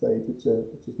at this stage which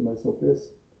is the most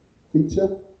obvious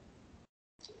feature.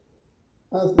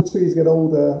 As the trees get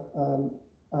older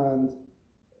and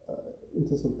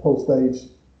into sort of pole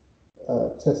stage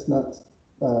chestnut,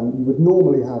 you would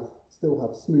normally still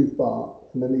have smooth bark,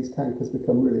 and then these cankers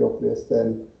become really obvious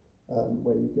then,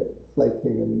 where you get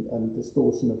flaking and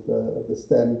distortion of the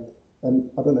stem. And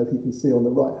I don't know if you can see on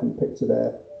the right hand picture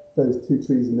there, those two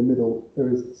trees in the middle, there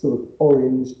is sort of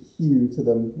orange hue to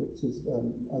them, which is,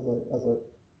 as I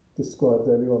described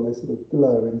earlier on, they sort of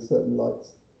glow in certain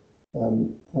lights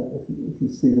if you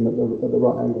see them at the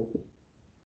right angle.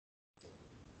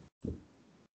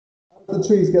 As the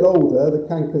trees get older, the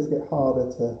cankers get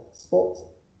harder to spot,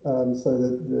 so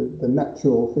the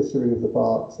natural fissuring of the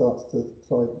bark starts to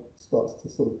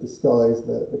sort of disguise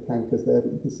the cankers there.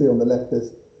 But you can see on the left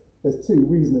there's two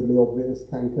reasonably obvious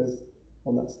cankers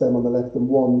on that stem on the left, and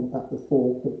one at the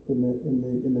fork in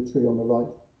the tree on the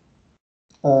right.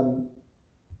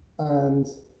 And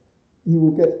you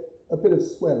will get a bit of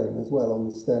swelling as well on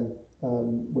the stem,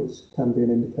 which can be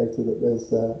an indicator that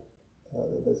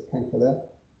there's canker there.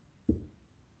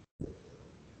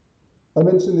 I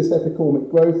mentioned this epicormic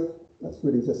growth. That's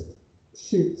really just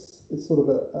shoots. It's sort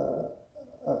of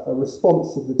a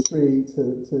response of the tree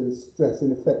to stress.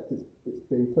 In effect, it's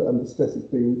being put under stress. It's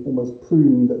being almost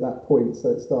pruned at that point, so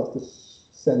it starts to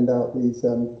send out these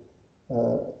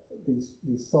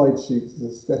side shoots as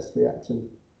a stress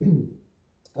reaction.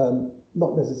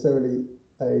 Not necessarily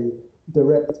a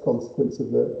direct consequence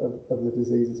of the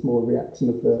disease. It's more a reaction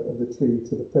of the tree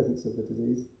to the presence of the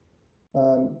disease.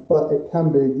 But it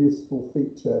can be a useful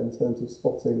feature in terms of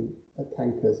spotting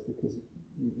cankers, because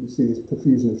you see this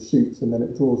profusion of shoots, and then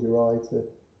it draws your eye to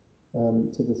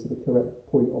the sort of correct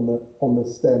point on the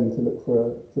stem to look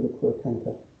for a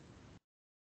canker.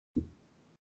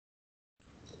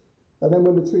 And then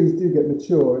when the trees do get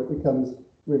mature, it becomes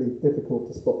really difficult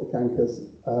to spot the cankers.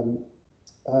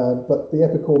 But the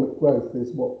epicormic growth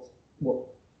is what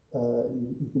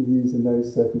you can use in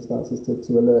those circumstances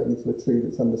to alert you to a tree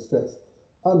that's under stress.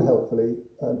 Unhelpfully,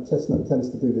 chestnut tends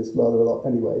to do this rather a lot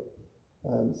anyway,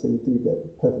 so you do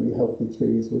get perfectly healthy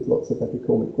trees with lots of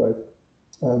epicormic growth.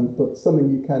 But something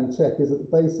you can check is at the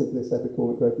base of this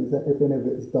epicormic growth, is that if any of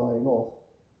it is dying off,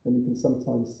 then you can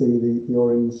sometimes see the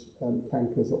orange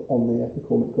cankers on the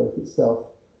epicormic growth itself.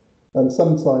 And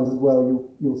sometimes as well,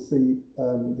 you'll see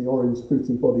the orange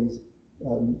fruiting bodies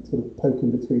sort of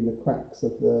poking between the cracks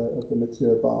of the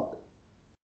mature bark.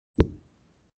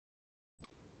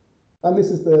 And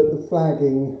this is the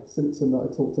flagging symptom that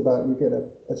I talked about. You get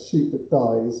a shoot that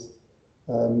dies,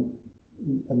 and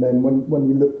then when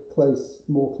you look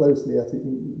more closely at it,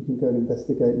 you can go and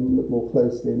investigate and look more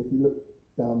closely. And if you look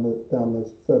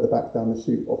further back down the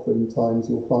shoot, oftentimes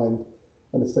you'll find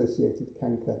an associated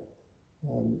canker.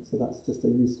 So that's just a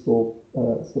useful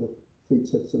sort of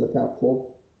feature to look out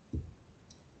for.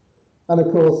 And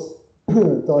of course,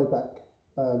 dieback.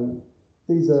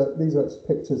 These are actually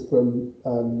pictures from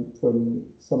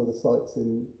some of the sites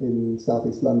in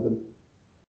southeast London.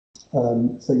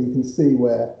 So you can see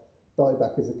where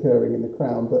dieback is occurring in the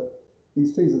crown, but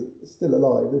these trees are still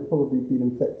alive. They've probably been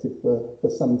infected for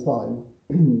some time,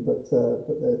 but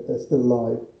they're still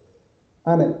alive.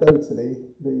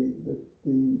 Anecdotally,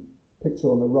 the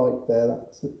picture on the right there,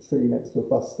 that's a tree next to a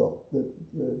bus stop.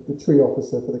 The tree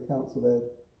officer for the council there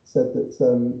said that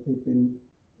he'd been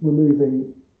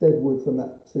removing dead wood from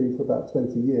that tree for about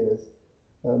 20 years.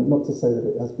 Not to say that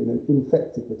it has been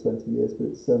infected for 20 years, but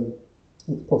it's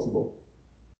possible.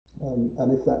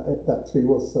 And if that tree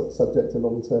was subject to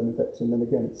long-term infection, then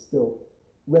again, it's still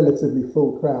relatively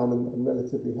full crown and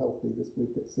relatively healthy, just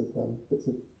with bits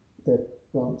of dead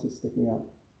branches sticking out.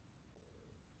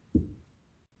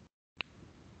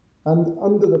 And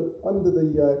under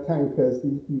the cankers,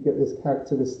 you get this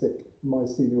characteristic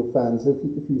mycelial fan. So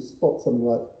if you spot something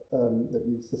like that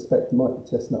you suspect might be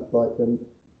chestnut blight, then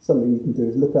something you can do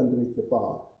is look underneath the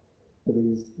bark for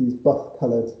these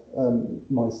buff-coloured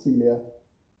mycelia,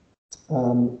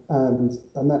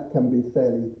 and that can be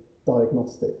fairly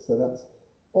diagnostic. So that's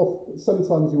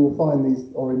sometimes you will find these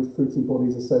orange fruiting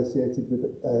bodies associated with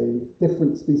a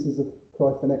different species of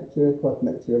Cryphonectria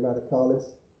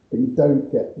radicalis. But you don't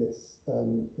get this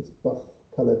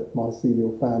buff-coloured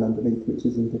mycelial fan underneath, which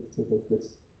is indicative of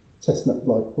this chestnut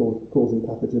blight causing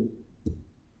pathogen.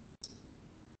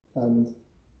 And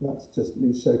that's just me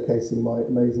showcasing my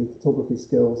amazing photography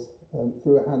skills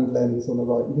through a hand lens on the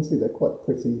right. You can see they're quite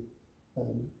pretty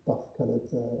buff-coloured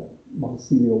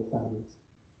mycelial fans.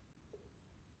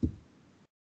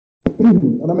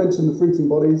 And I mentioned the fruiting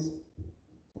bodies.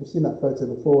 We've seen that photo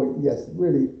before. Yes,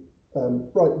 really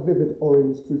bright, vivid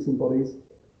orange fruiting bodies,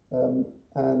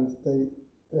 and they.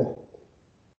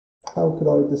 How could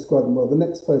I describe them? Well, the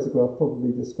next photograph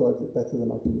probably describes it better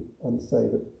than I can say.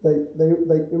 But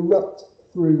they erupt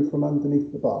through from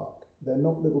underneath the bark. They're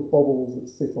not little bobbles that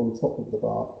sit on top of the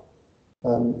bark.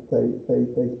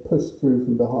 They push through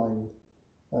from behind,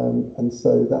 and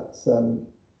so that's.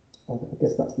 I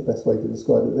guess that's the best way to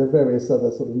describe it. There are various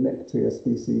other sort of Nectria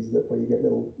species where you get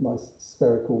little nice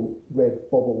spherical red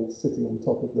bobbles sitting on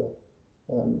top of the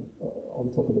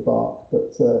bark,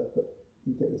 but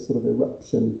you get this sort of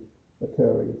eruption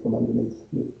occurring from underneath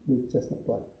with chestnut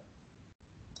blight.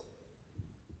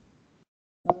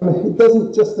 It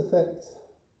doesn't just affect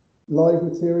live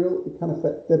material, it can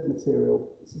affect dead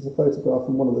material. This is a photograph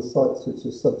from one of the sites which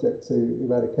was subject to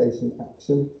eradication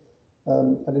action.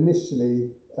 And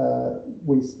initially,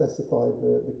 we specified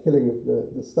the killing of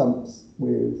the stumps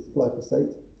with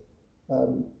glyphosate.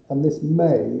 And this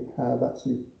may have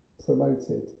actually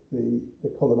promoted the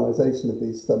colonisation of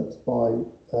these stumps by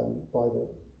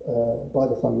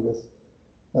the fungus.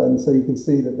 And so you can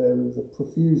see that there was a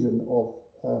profusion of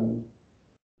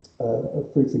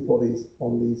fruiting bodies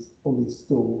on these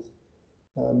stools,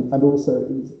 and also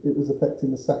it was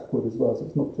affecting the sapwood as well. So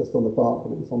it's not just on the bark,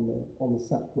 but it was on the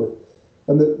sapwood.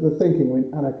 And the thinking, I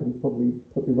mean, Anna can probably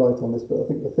put me right on this, but I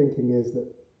think the thinking is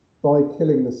that by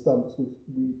killing the stumps,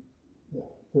 the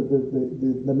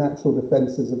natural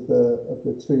defences of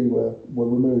the tree were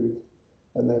removed,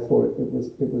 and therefore it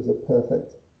was a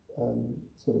perfect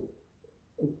sort of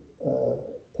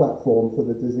platform for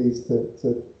the disease to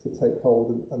take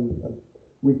hold and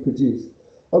reproduce.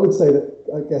 I would say that,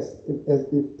 I guess, if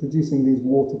producing these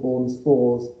waterborne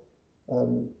spores,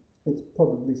 it's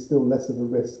probably still less of a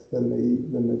risk than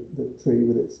the tree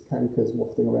with its cankers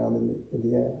wafting around in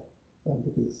the air,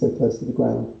 because it's so close to the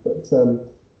ground. But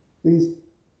this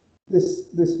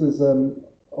was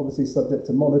obviously subject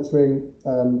to monitoring,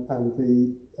 and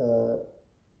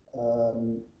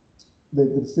the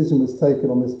decision was taken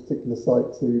on this particular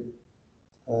site to,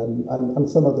 and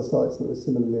some other sites that were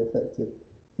similarly affected,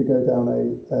 to go down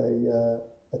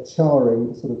a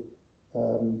charring sort of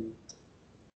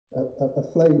a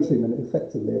flame treatment,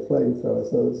 effectively a flamethrower.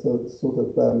 So sort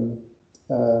of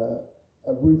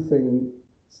a roofing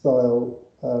style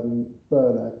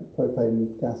burner,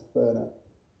 propane gas burner,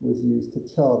 was used to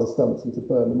char the stumps and to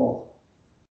burn them off.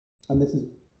 And this is,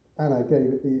 Anna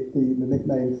gave it the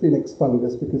nickname Phoenix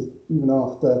fungus, because even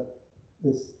after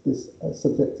this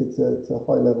subjected to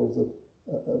high levels of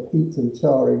heat and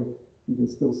charring, you can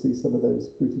still see some of those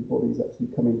fruiting bodies actually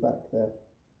coming back there.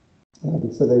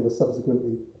 So they were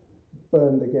subsequently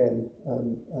burned again,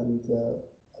 and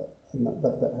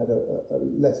that had a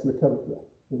less recovery.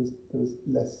 There was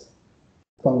less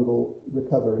fungal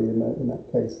recovery in that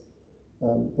case.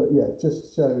 But yeah, it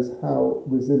just shows how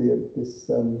resilient this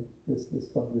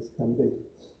fungus can be.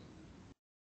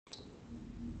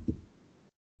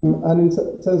 And in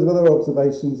terms of other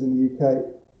observations in the UK,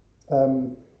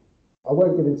 I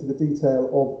won't get into the detail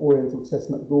of Oriental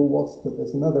chestnut gall wasp, but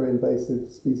there's another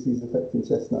invasive species affecting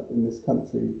chestnut in this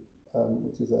country,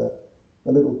 which is a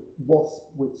little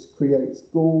wasp which creates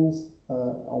galls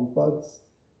on buds.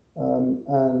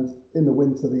 And in the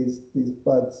winter, these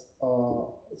buds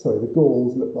are, the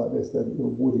galls look like this. They're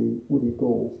little woody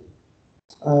galls.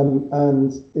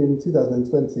 And in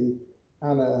 2020,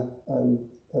 Anna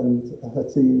and her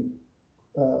team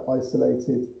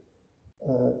isolated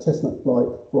chestnut blight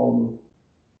from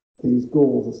these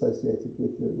galls associated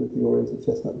with the Oriental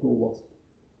chestnut gall wasp.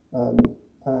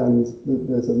 And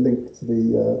there's a link to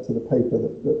the paper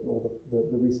or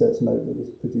the research note that was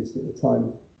produced at the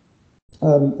time.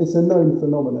 It's a known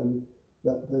phenomenon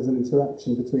that there's an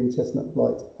interaction between chestnut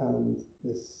blight and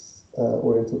this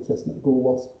Oriental chestnut gall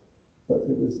wasp, but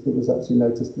it was actually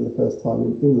noticed for the first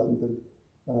time in London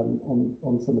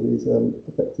on some of these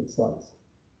affected sites.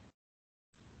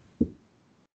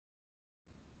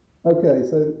 Okay,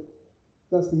 so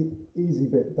that's the easy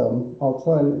bit done. I'll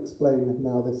try and explain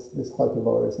now this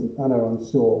hypervirus, and Anna, I'm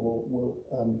sure, will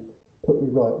put me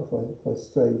right if I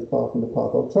stray far from the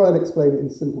path. I'll try and explain it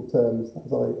in simple terms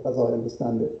as I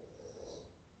understand it.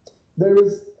 There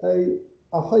is a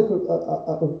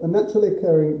naturally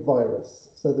occurring virus.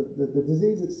 So the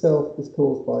disease itself is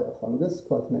caused by a fungus,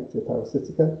 Cryphonectria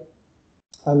parasitica,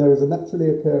 and there is a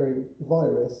naturally occurring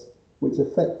virus which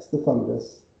affects the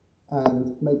fungus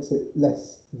and makes it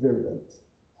less virulent.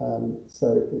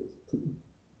 So it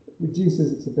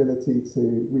reduces its ability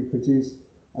to reproduce,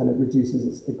 and it reduces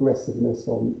its aggressiveness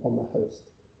on the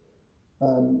host.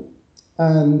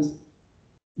 And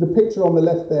the picture on the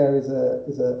left there is a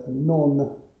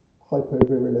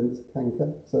non-hypovirulent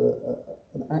canker, so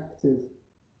an active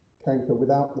canker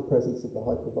without the presence of the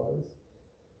hypervirus.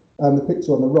 And the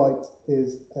picture on the right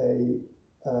is a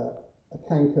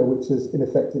canker which is, in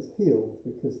effect, is healed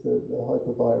because the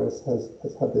hypervirus has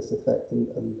had this effect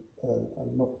and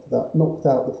knocked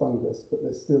out the fungus, but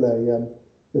there's still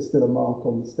a mark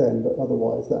on the stem, but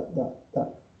otherwise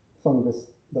that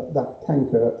fungus, that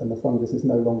canker and the fungus is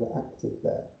no longer active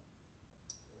there.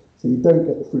 So you don't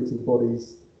get the fruiting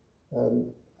bodies,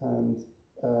 and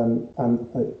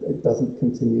it doesn't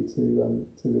continue to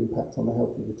impact on the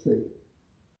health of the tree.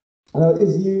 And it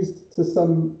is used to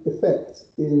some effect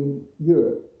in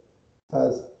Europe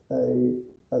as a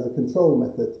control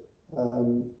method,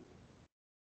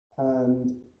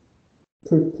 and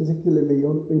particularly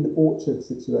in orchard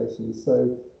situations.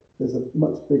 So there's a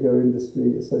much bigger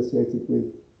industry associated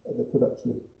with the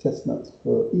production of chestnuts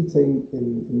for eating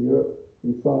in Europe,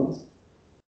 in France.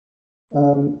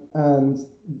 And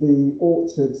the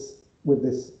orchards with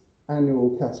this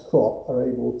annual cash crop are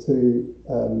able to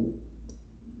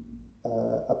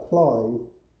apply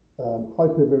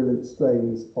hypervirulent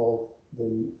strains of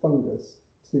the fungus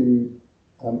to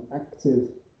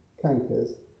active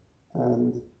cankers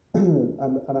and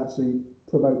actually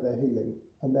promote their healing.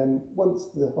 And then once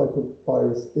the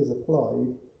hypervirus is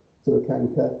applied to a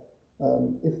canker,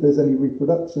 if there's any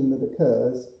reproduction that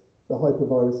occurs, the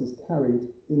hypervirus is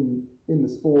carried in the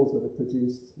spores that are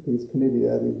produced, these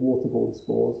conidia, these waterborne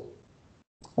spores.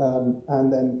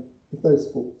 And then if those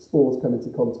spores come into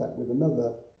contact with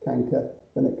another canker,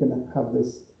 then it can have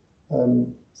this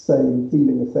same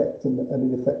healing effect, and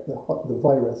in effect the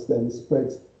virus then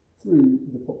spreads through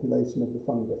the population of the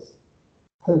fungus.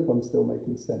 Hope I'm still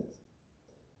making sense.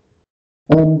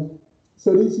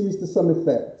 So it is used to some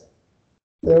effect.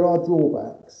 There are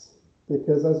drawbacks,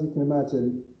 because as you can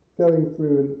imagine, going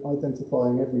through and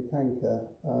identifying every canker,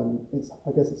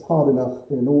 I guess it's hard enough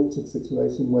in an orchard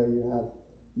situation where you have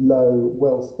low,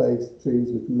 well-spaced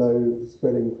trees with low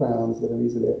spreading crowns that are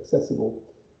easily accessible.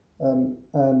 And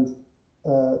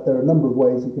there are a number of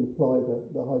ways you can apply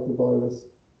the hypervirus.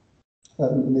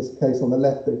 In this case, on the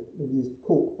left, they've used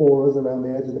cork borers around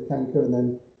the edge of the canker, and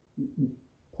then you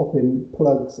pop in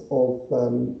plugs of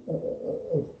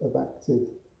active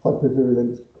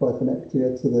hypervirulent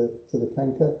Cryphonectria to the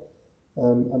canker.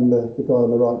 And the guy on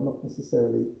the right not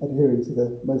necessarily adhering to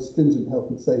the most stringent health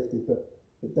and safety, but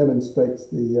it demonstrates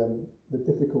the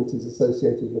difficulties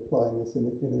associated with applying this in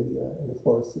a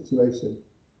forest situation.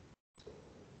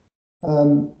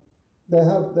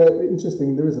 They're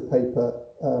interesting. There is a paper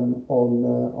on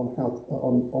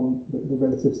the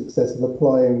relative success of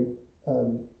applying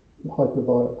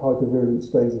hypervirulent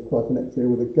strains of Cryphonectria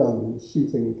with a gun and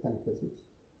shooting cankers, which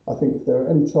I think if there are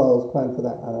any trials planned for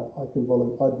that, Anna, I'd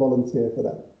volunteer for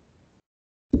that.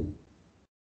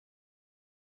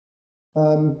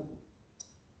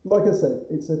 Like I said,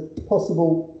 it's a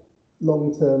possible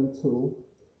long-term tool,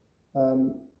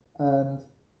 and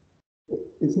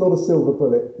it's not a silver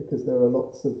bullet, because there are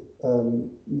lots of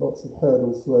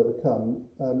hurdles to overcome,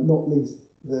 not least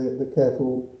the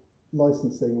careful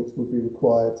licensing which would be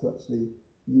required to actually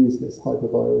use this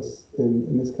hypervirus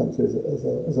in this country as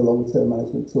a long-term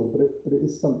management tool, but it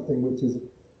is something which is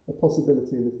a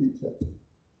possibility in the future.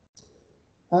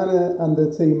 Anna and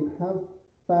her team have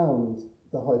found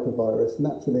the hypervirus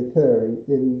naturally occurring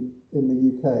in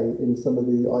the UK in some of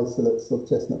the isolates of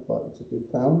chestnut blight which have been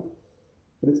found,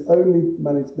 but they've only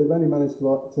managed to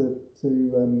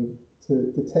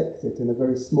detect it in a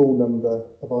very small number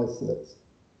of isolates,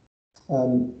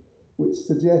 which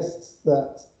suggests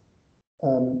that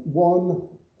one,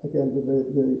 again,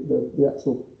 the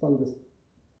actual fungus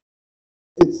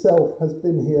itself has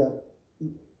been here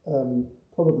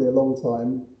probably a long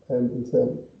time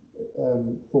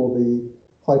for the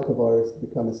hypervirus to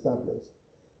become established.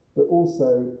 But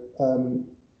also,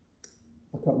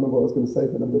 I can't remember what I was going to say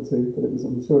for number two, but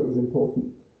I'm sure it was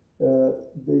important.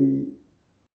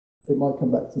 It might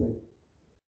come back to me.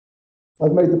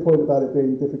 I've made the point about it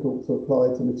being difficult to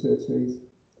apply to mature trees.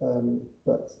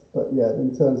 But yeah,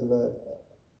 in terms of an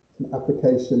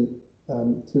application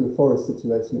to a forest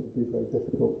situation, it would be very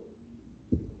difficult.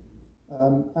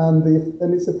 And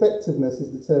its effectiveness is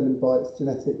determined by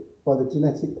the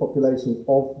genetic population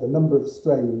of the number of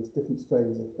strains, different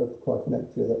strains of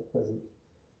Cryphonectria that are present.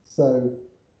 So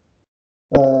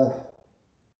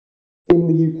in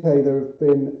the UK, there have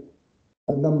been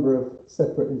a number of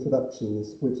separate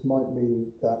introductions, which might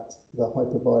mean that the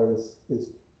hypervirus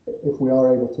is, if we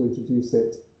are able to introduce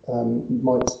it,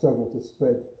 might struggle to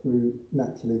spread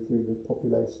naturally through the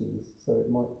populations. So it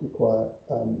might require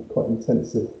quite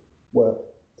intensive work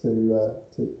for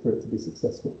it to be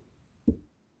successful.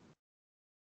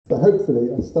 So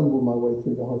hopefully I stumbled my way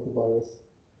through the hypervirus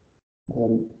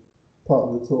part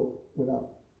of the talk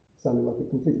without sounding like a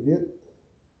complete idiot.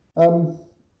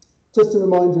 Just to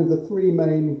remind you of the three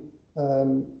main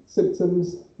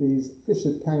symptoms: these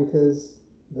fissured cankers,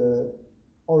 the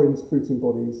orange fruiting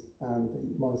bodies, and the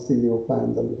mycelial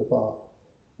glands under the bark.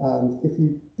 And if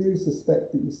you do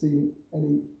suspect that you've seen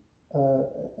any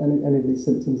of these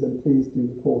symptoms, then please do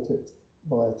report it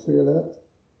via tree alert.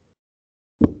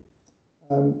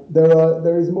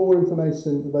 There is more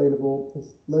information available.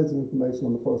 There's loads of information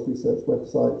on the Forest Research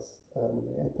websites, on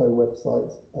the EPO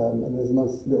website, and there's a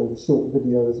nice little short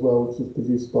video as well, which was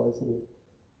produced by some of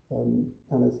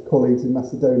Anna's colleagues in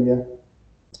Macedonia.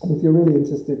 And if you're really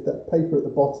interested, that paper at the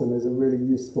bottom is a really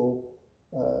useful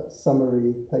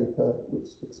summary paper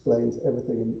which explains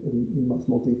everything in much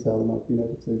more detail than I've been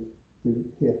able to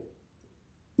do here.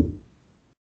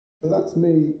 So that's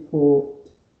me for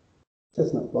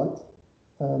chestnut blight.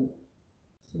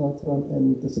 Shall I try and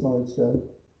end the slideshow?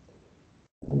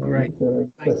 Great. If there are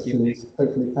Thank you, questions,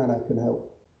 hopefully Anna can help.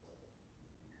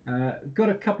 Got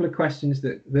a couple of questions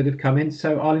that have come in,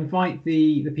 so I'll invite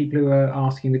the people who are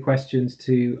asking the questions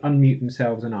to unmute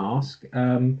themselves and ask.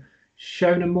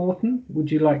 Shona Morton,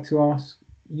 would you like to ask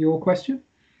your question?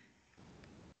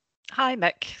 Hi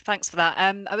Mick, thanks for that.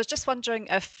 I was just wondering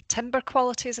if timber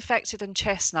quality is affected in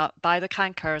chestnut by the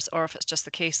cankers, or if it's just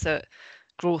the case that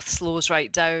growth slows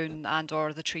right down and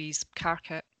or the trees cark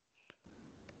it.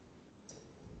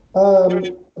 A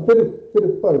bit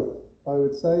of both, I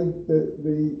would say.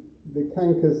 The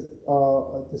cankers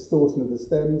are a distortion of the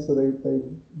stem, so they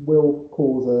will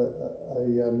cause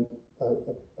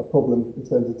a problem in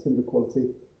terms of timber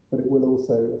quality, but it will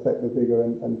also affect the vigor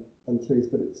and trees.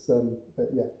 But it's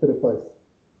yeah, a bit of both.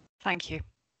 Thank you.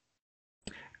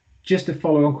 Just a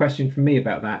follow-on question from me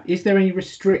about that. Is there any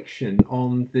restriction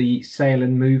on the sale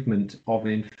and movement of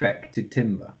infected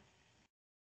timber?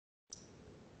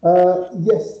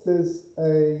 Yes, there's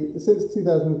since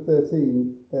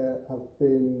 2013 there have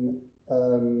been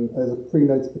there's a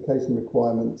pre-notification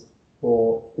requirement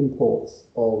for imports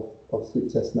of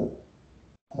sweet chestnut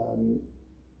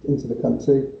into the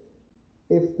country.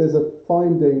 If there's a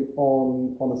finding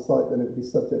on a site, then it would be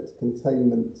subject to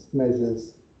containment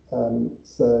measures.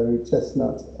 So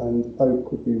chestnut and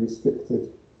oak would be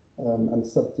restricted and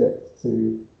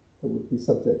would be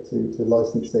subject to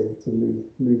licensing to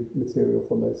move material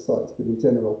from those sites. But in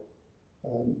general,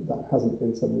 that hasn't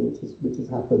been something which has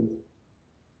happened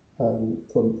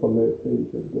from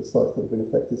the sites that have been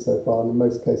affected so far. And in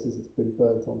most cases, it's been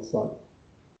burnt on site.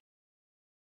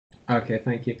 Okay,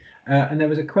 thank you. And there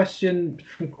was a question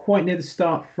from quite near the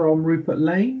start from Rupert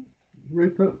Lane.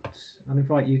 Rupert, I'll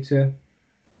invite you to.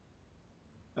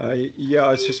 Yeah,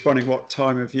 I was just wondering what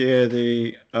time of year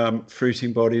the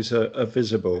fruiting bodies are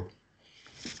visible.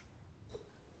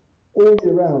 All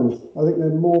year round. I think they're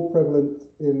more prevalent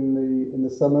in the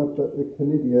summer, but the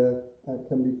conidia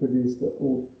can be produced at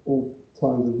all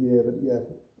times of year. But yeah,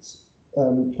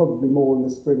 probably more in the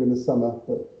spring and the summer.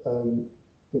 But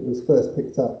it was first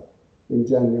picked up in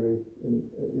January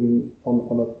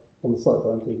on the site that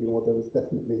I'm thinking of. There was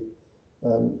definitely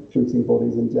fruiting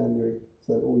bodies in January,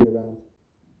 so all year round.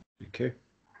 Okay.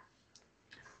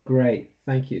 Great,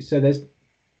 thank you. So there's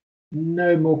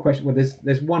no more questions. Well,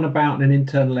 there's one about an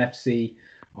internal FC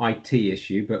IT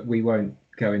issue, but we won't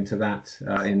go into that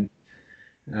in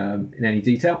any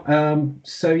detail.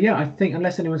 So yeah, I think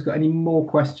unless anyone's got any more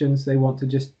questions they want to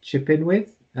just chip in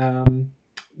with,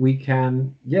 we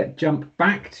can jump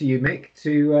back to you, Mick,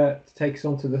 to take us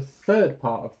on to the third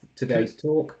part of today's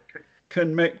talk.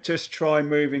 Can Mick just try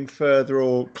moving further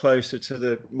or closer to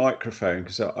the microphone?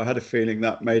 Because I had a feeling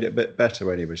that made it a bit better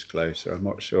when he was closer. I'm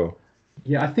not sure.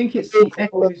 Yeah, I think it's the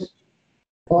echoes.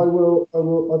 I will.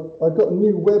 I've got a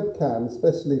new webcam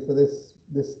especially for this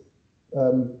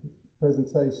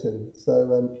presentation.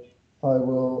 So I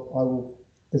will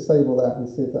disable that and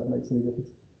see if that makes any difference.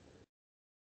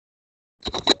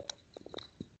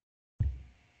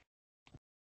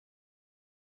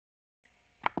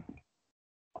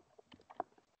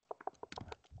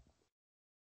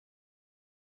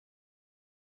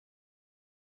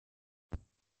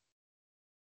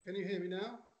 Can you hear me now?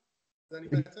 Is that any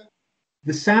better?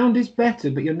 The sound is better,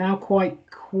 but you're now quite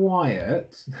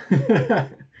quiet. Okay. Try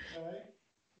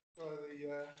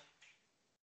the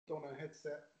Donna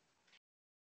headset.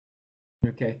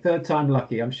 Okay, third time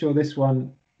lucky. I'm sure this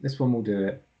one will do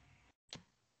it.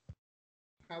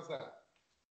 How's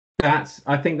that?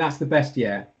 I think that's the best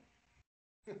yet.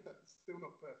 Still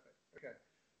not perfect. Okay.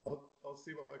 I'll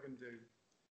see what I can do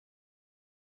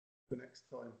the next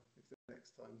time.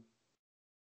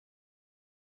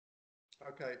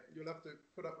 Okay, you'll have to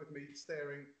put up with me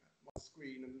staring at my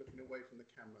screen and looking away from the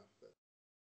camera, but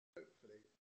hopefully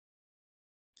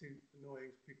too annoying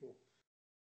for people.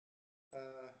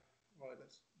 Right,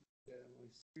 let's share my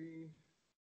screen.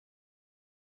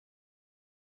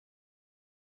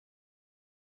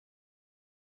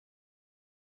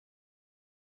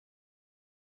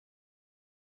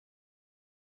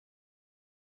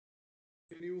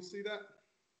 Can you all see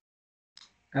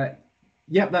that?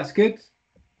 Yep, that's good.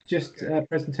 Just okay.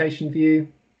 Presentation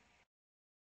view.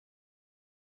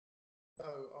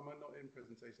 Oh, am I not in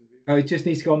presentation view? Oh, it just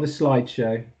needs to go on the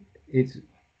slideshow. It's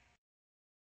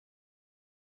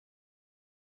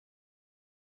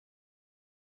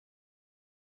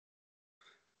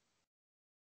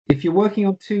If you're working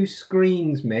on two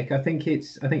screens, Mick, I think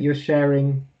you're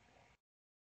sharing.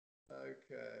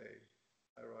 Okay.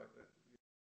 All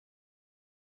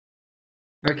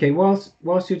right. Okay, whilst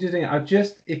you're doing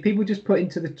it, if people just put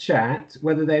into the chat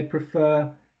whether they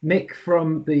prefer Mick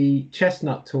from the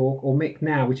Chestnut talk or Mick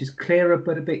now, which is clearer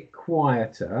but a bit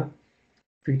quieter.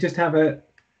 If we could just have a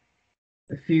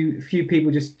few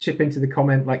people just chip into the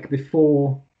comment like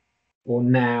before or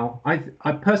now.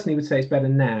 I personally would say it's better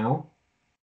now.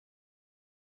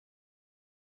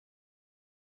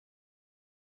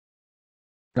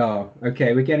 Oh,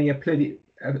 okay, we're getting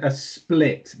a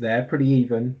split there, pretty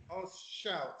even. I'll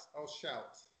shout.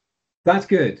 That's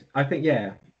good. I think,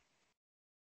 yeah.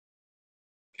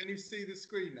 Can you see the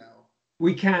screen now?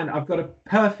 We can. I've got a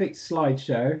perfect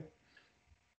slideshow.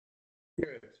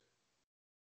 Good.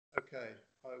 Okay,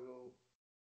 I will.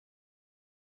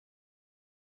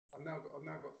 I've now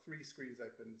got three screens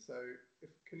open. So,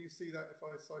 can you see that if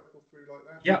I cycle through like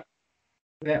that? Yep.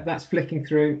 Yeah, that's flicking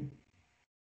through.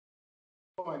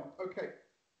 Fine. Okay.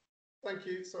 Thank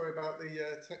you. Sorry about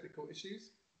the technical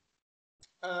issues.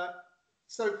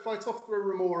 So Phytophthora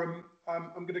ramorum,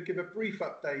 I'm going to give a brief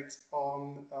update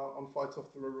on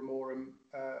Phytophthora ramorum.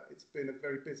 It's been a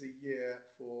very busy year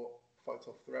for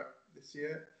Phytophthora this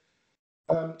year.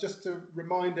 Just to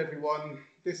remind everyone,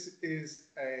 this is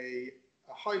a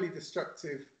highly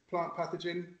destructive plant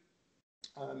pathogen.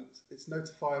 It's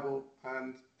notifiable,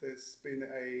 and there's been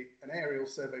an aerial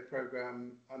survey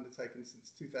program undertaken since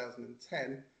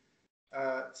 2010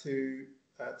 to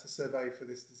survey for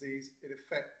this disease. It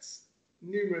affects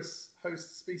numerous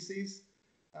host species,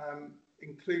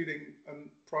 including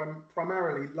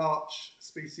primarily larch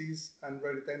species and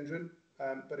rhododendron,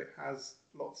 but it has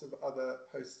lots of other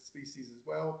host species as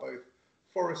well, both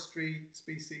forestry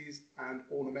species and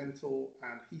ornamental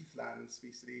and heathland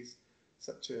species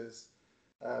such as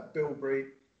bilberry.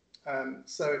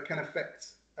 So it can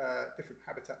affect different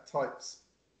habitat types.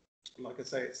 Like I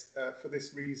say, it's for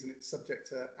this reason it's subject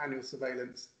to annual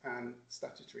surveillance and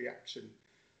statutory action.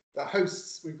 The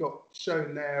hosts we've got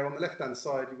shown there on the left-hand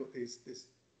side, you've got this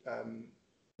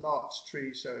larch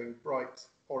tree showing bright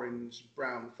orange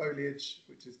brown foliage,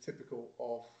 which is typical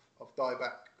of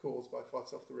dieback caused by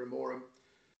Phytophthora ramorum.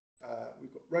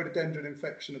 We've got rhododendron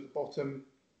infection at the bottom,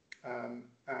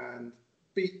 and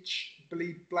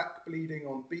black bleeding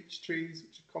on beech trees,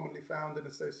 which are commonly found in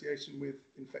association with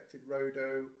infected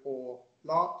rhodo or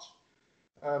larch.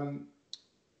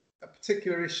 A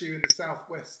particular issue in the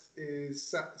southwest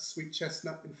is sweet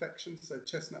chestnut infection. So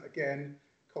chestnut again,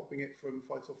 copying it from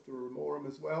Phytophthora ramorum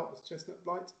as well as chestnut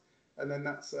blight. And then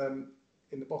that's in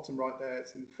the bottom right there,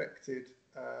 it's infected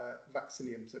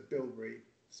vaccinium, so bilberry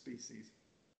species.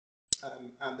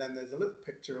 And then there's a little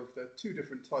picture of the two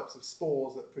different types of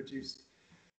spores that produce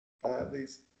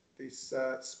these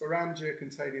sporangia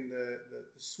containing the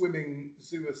swimming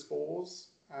zoospores,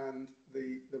 and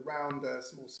the rounder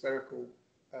small spherical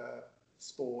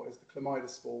spore is the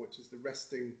chlamydospore, which is the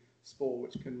resting spore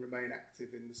which can remain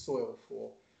active in the soil for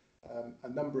a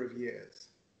number of years.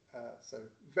 So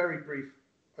very brief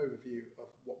overview of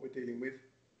what we're dealing with.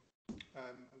 I'm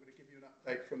going to give you an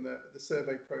update from the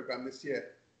survey programme this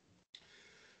year.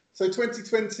 So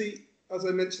 2020, as I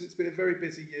mentioned, it's been a very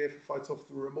busy year for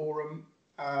Phytophthora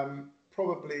ramorum,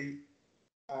 probably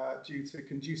due to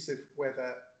conducive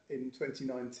weather in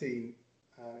 2019.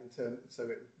 So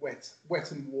it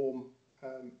wet and warm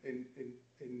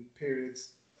in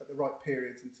periods at the right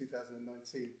periods in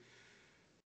 2019.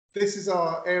 This is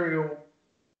our aerial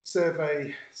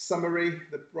survey summary.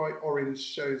 The bright orange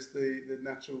shows the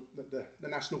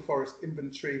National Forest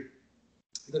inventory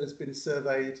that has been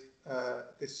surveyed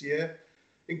this year.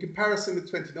 In comparison with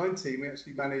 2019, we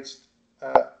actually managed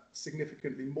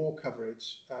significantly more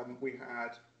coverage. We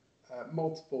had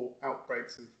multiple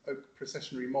outbreaks of oak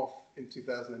processionary moth in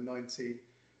 2019,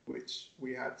 which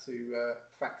we had to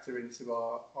factor into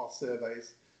our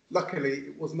surveys. Luckily,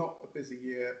 it was not a busy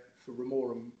year for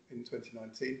ramorum in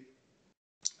 2019.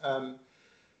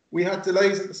 We had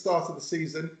delays at the start of the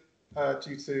season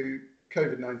due to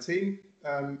COVID-19,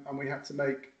 and we had to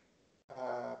make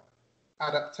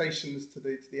adaptations to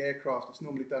the aircraft. It's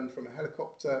normally done from a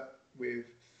helicopter with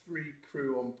 3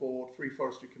 crew on board, 3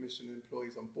 Forestry Commission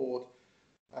employees on board,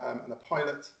 and a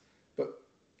pilot. But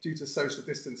due to social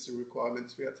distancing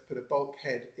requirements, we had to put a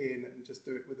bulkhead in and just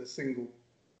do it with a single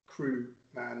crew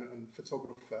man and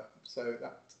photographer. So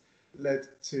that led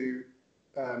to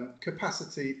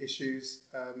capacity issues,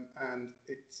 and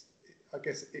I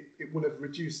guess it would have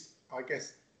reduced,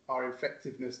 our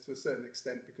effectiveness to a certain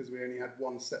extent because we only had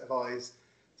one set of eyes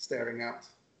staring out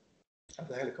of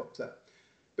the helicopter.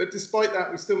 But despite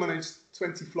that, we still managed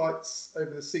 20 flights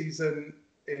over the season.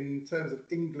 In terms of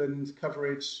England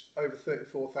coverage, over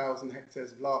 34,000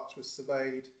 hectares of larch was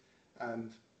surveyed,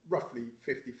 and roughly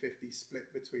 50-50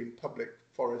 split between public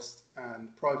forest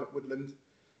and private woodland.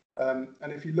 And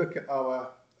if you look at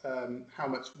our how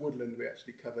much woodland we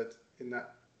actually covered in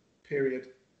that period,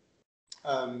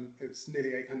 it's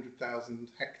nearly 800,000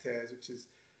 hectares, which is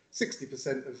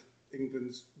 60% of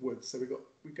England's woods. So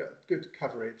we got good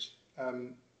coverage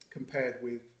compared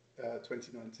with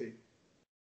 2019.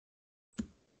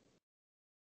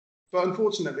 But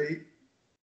unfortunately,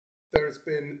 there has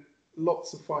been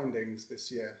lots of findings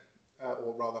this year,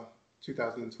 or rather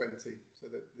 2020, so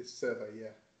this survey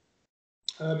year.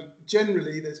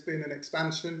 Generally, there's been an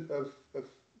expansion of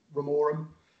Ramorum.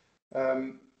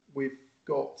 We've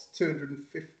got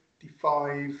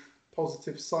 255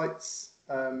 positive sites,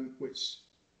 which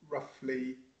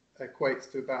roughly equates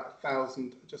to about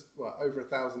 1,000, over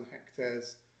 1,000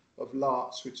 hectares of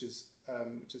larch, which has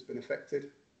been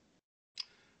affected.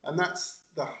 And that's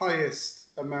the highest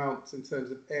amount in terms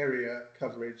of area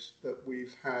coverage that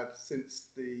we've had since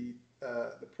the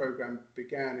programme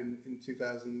began in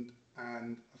 2000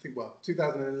 and I think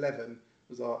 2011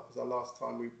 was our last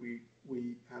time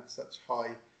we had such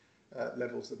high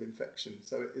levels of infection.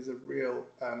 So it is a real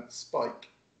spike.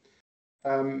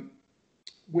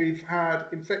 We've had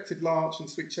infected larch and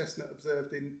sweet chestnut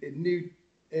observed in new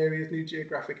areas, new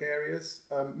geographic areas,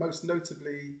 most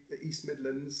notably the East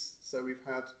Midlands. So we've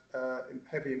had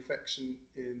heavy infection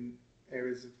in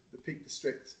areas of the Peak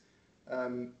District,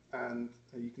 and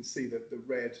you can see the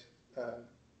red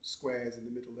squares in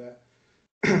the middle there,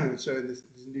 showing this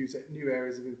new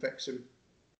areas of infection.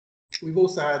 We've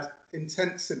also had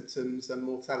intense symptoms and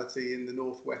mortality in the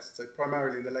northwest, so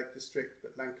primarily in the Lake District,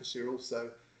 but Lancashire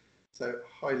also. So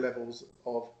high levels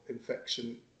of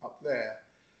infection up there.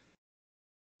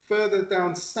 Further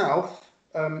down south,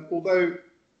 although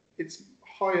it's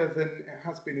higher than it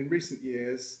has been in recent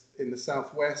years in the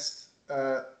southwest,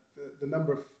 the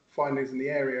number of findings in the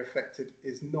area affected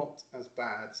is not as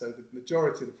bad. So the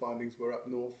majority of the findings were up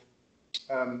north.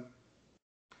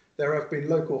 There have been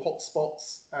local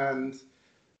hotspots and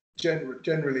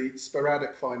generally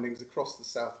sporadic findings across the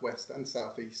southwest and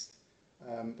southeast,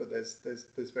 but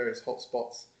there's various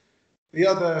hotspots. The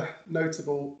other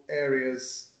notable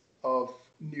areas of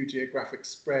new geographic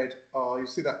spread are, you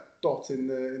see that dot in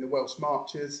the Welsh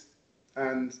Marches,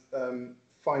 and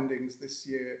findings this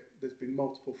year. There's been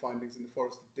multiple findings in the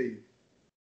Forest of Dean.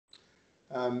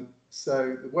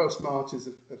 So the Welsh Marches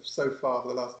have so far for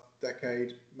the last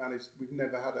decade managed. We've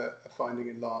never had a finding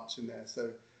in larch in there,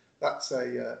 so that's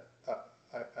a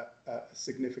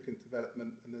significant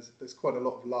development, and there's quite a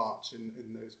lot of larch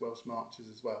in those Welsh Marches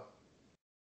as well.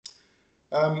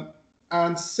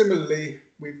 And similarly,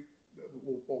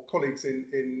 or colleagues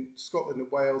in Scotland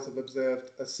and Wales have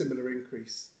observed a similar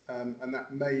increase, and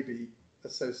that may be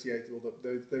associated, or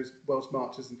those Welsh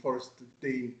Marches and Forest of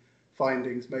Dean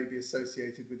findings may be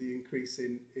associated with the increase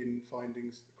in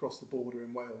findings across the border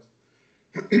in Wales.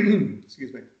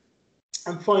 Excuse me.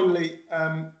 And finally,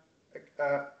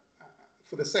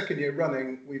 for the second year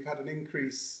running, we've had an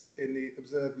increase in the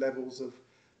observed levels of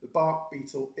the bark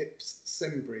beetle Ips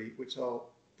cimbri, which I'll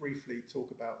briefly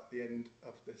talk about at the end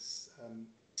of this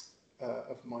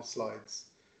of my slides.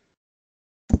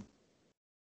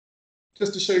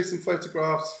 Just to show you some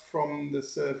photographs from the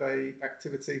survey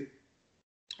activity.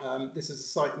 This is a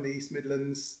site in the East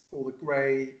Midlands. All the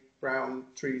grey, brown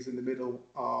trees in the middle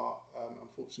are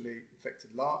unfortunately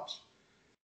infected larch.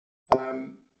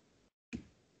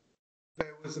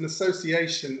 There was an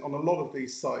association on a lot of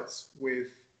these sites with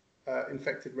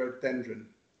infected rhododendron.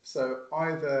 So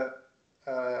either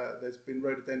there's been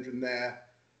rhododendron there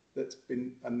that's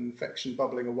been an infection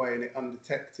bubbling away and it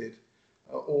undetected,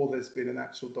 or there's been an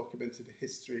actual documented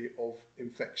history of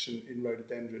infection in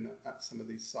rhododendron at some of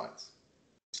these sites.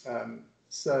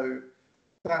 So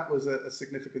that was a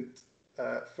significant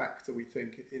factor, we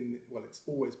think, well, it's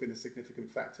always been a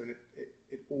significant factor, and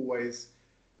it always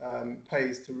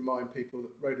pays to remind people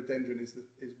that rhododendron is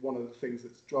one of the things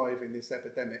that's driving this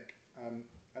epidemic. And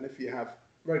if you have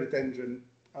rhododendron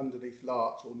underneath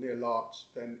larch or near larch,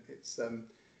 then it's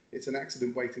an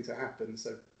accident waiting to happen.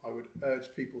 So I would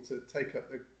urge people to take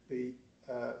up the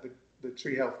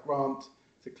tree health grant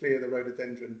to clear the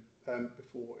rhododendron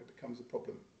before it becomes a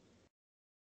problem.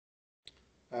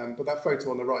 But that photo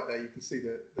on the right there, you can see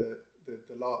the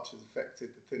larch is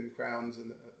affected, the thin crowns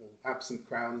or absent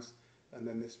crowns, and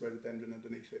then this rhododendron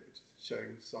underneath it, which is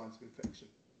showing signs of infection.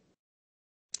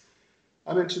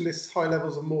 I mentioned this high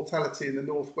levels of mortality in the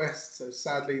northwest. So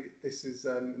sadly, this is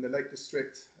in the Lake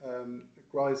District,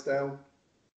 Grisdale.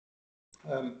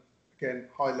 Again,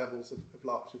 high levels of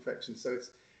larch infection. So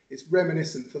it's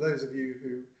reminiscent for those of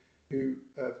you who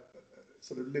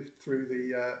sort of lived through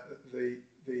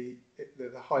the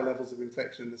high levels of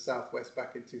infection in the southwest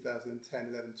back in 2010,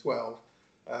 11, 12.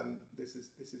 This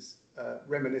is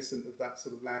reminiscent of that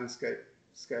sort of landscape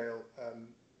scale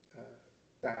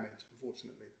damage,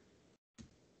 unfortunately.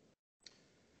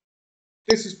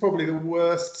 This is probably the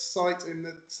worst site in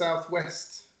the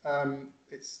southwest.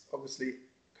 It's obviously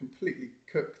completely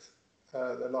cooked.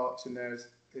 The larch in there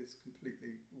is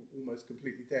almost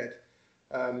completely dead.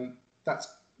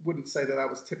 Wouldn't say that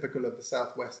was typical of the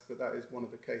southwest, but that is one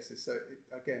of the cases. So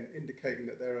again, indicating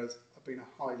that there has been a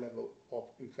high level of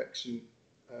infection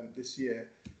this year.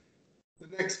 The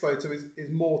next photo is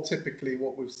more typically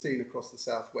what we've seen across the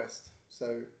southwest.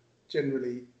 So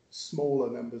generally smaller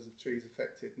numbers of trees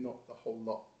affected, not the whole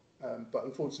lot. But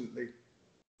unfortunately,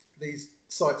 these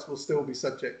sites will still be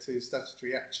subject to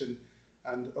statutory action,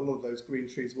 and a lot of those green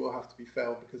trees will have to be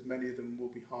felled because many of them will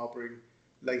be harbouring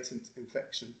latent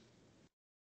infection.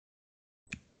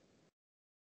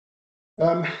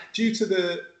 Due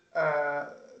to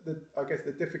I guess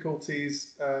the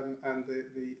difficulties and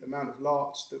the amount of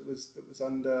larch that was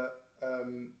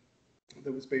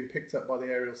being picked up by the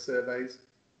aerial surveys,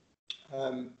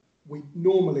 we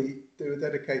normally do a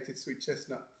dedicated sweet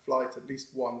chestnut flight, at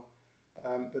least one,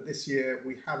 but this year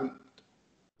we haven't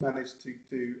managed to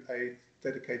do a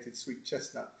dedicated sweet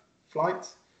chestnut flight,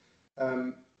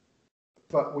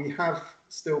 but we have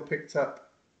still picked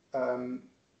up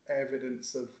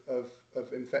evidence of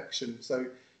infection. So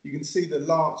you can see the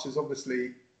larch is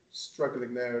obviously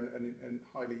struggling there and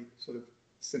highly sort of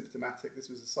symptomatic. This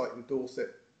was a site in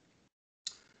Dorset.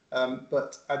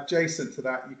 But adjacent to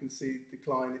that, you can see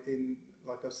decline in,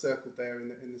 like I've circled there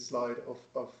in the slide,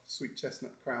 of sweet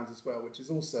chestnut crowns as well, which is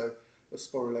also a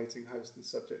sporulating host and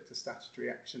subject to statutory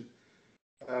action.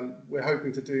 We're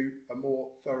hoping to do a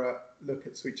more thorough look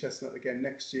at sweet chestnut again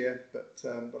next year, but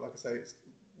like I say,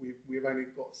 we've only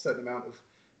got a certain amount of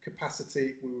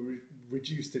capacity. We were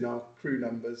reduced in our crew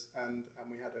numbers, and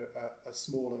we had a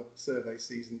smaller survey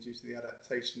season due to the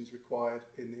adaptations required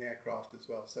in the aircraft as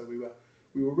well. So we were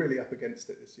really up against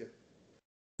it this year.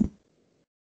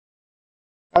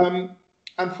 And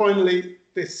finally,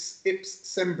 this Ips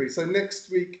Sembri. So next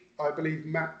week, I believe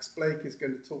Max Blake is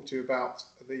going to talk to you about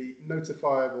the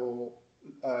notifiable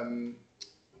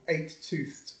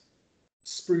 8-toothed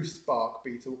spruce bark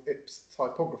beetle, Ips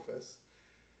typographus.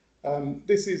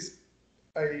 This is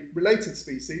a related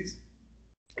species.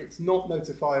 It's not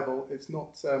notifiable. It's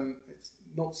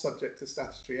not subject to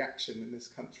statutory action in this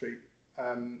country.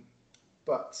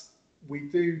 But we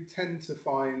do tend to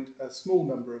find a small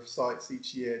number of sites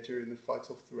each year during the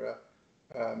Phytophthora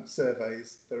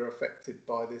surveys that are affected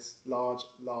by this large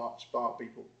bark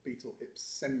beetle, Ips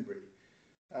Sembri.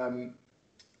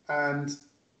 And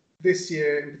this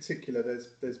year in particular,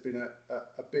 there's been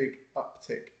a big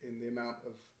uptick in the amount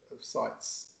of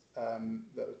sites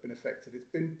that have been affected. It's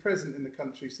been present in the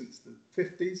country since the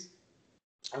 50s,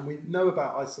 and we know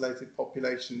about isolated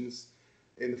populations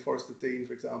in the Forest of Dean,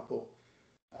 for example.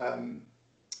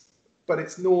 But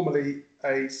it's normally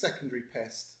a secondary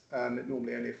pest, and it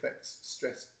normally only affects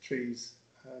stressed trees,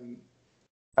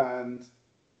 and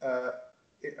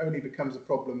it only becomes a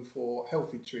problem for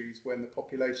healthy trees when the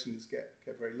populations get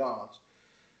very large.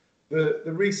 The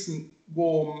recent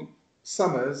warm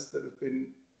summers that have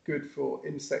been good for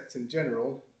insects in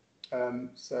general,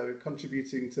 so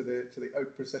contributing to the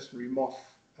oak processionary moth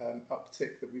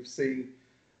uptick that we've seen,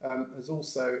 has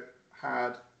also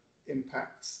had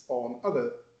impacts on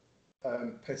other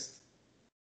pest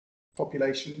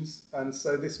populations, and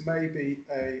so this may be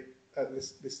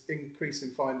this increase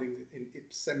in findings in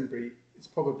Ips Sembri is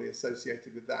probably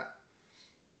associated with that.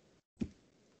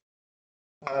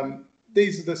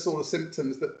 These are the sort of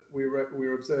symptoms that we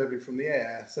were observing from the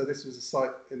air. So this was a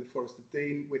site in the Forest of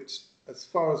Dean, which, as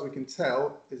far as we can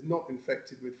tell, is not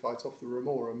infected with Phytophthora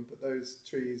ramorum, but those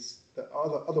trees that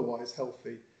are otherwise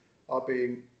healthy are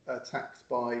being attacked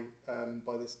by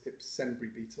this Ips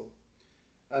Sembri beetle.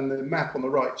 And the map on the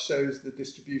right shows the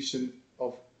distribution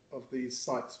of these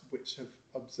sites which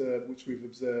we've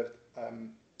observed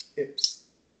Ips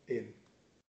in.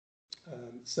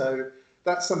 So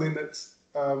that's something that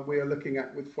we are looking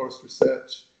at with Forest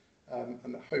Research,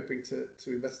 and hoping to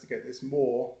investigate this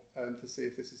more to see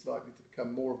if this is likely to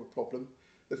become more of a problem.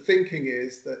 The thinking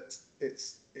is that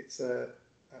it's a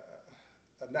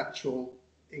natural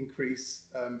increase,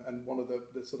 and one of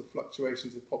the sort of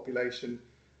fluctuations of population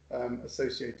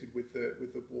associated with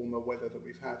the warmer weather that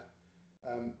we've had,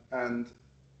 and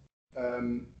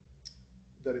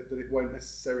that it won't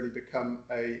necessarily become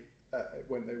a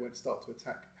when they won't start to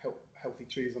attack healthy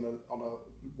trees on a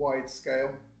wide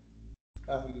scale.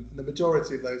 The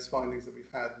majority of those findings that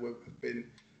we've had have been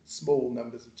small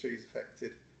numbers of trees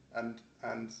affected and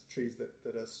trees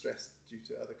that are stressed due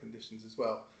to other conditions as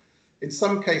well. In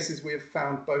some cases, we have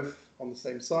found both on the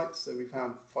same site. So we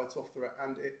found Phytophthora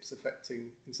and Ips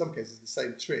affecting, in some cases, the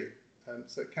same tree.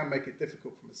 So it can make it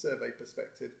difficult from a survey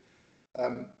perspective.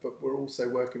 But we're also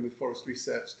working with Forest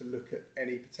Research to look at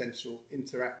any potential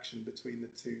interaction between the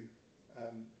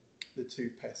two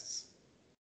pests.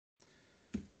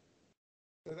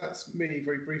 So that's me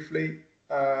very briefly.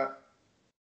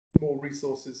 More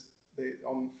resources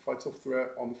on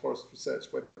Phytophthora on the Forest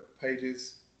Research web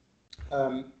pages.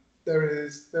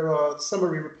 There are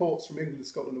summary reports from England,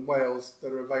 Scotland and Wales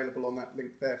that are available on that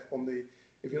link there.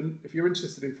 If you're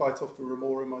interested in Phytophthora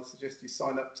ramorum, I suggest you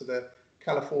sign up to the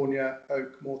California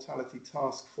Oak Mortality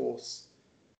Task Force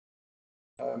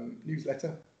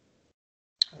newsletter.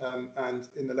 And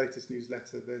in the latest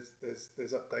newsletter,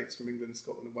 there's updates from England,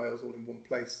 Scotland and Wales all in one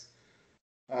place.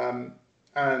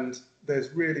 And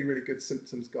there's really, really good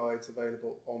symptoms guides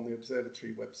available on the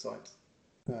observatory website,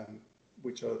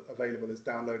 which are available as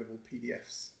downloadable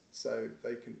PDFs. So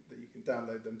you can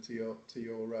download them to your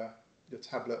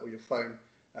tablet or your phone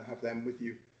and have them with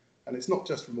you. And it's not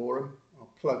just ramorum.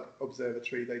 I'll plug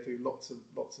Observatory. They do lots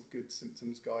of good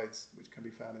symptoms guides, which can be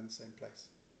found in the same place.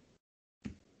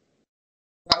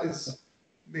 That is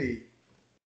me.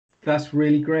 That's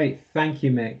really great. Thank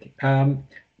you, Mick.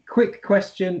 Quick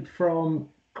question from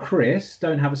Chris.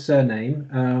 Don't have a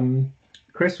surname.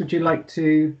 Chris, would you like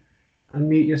to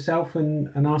unmute yourself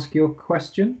and ask your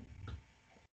question?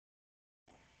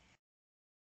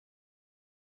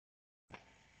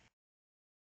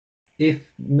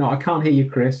 If not, I can't hear you,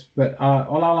 Chris, but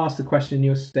I'll ask the question in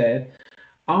your stead.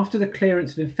 After the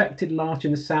clearance of infected larch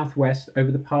in the southwest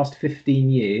over the past 15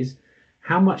 years,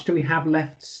 how much do we have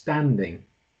left standing?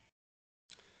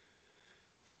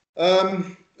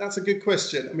 That's a good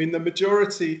question. I mean, the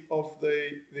majority of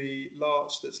the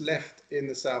larch that's left in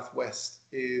the southwest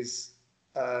is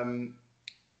a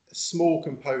small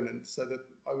component. So that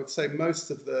I would say most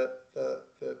of the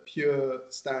pure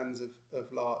stands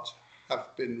of larch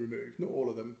have been removed, not all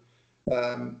of them.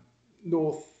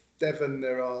 North Devon,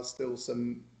 there are still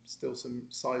some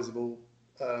sizable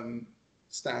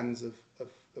stands of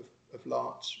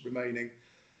larch remaining.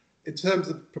 In terms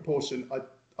of proportion,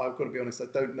 I've got to be honest, I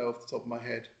don't know off the top of my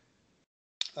head.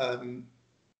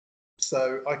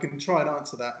 So I can try and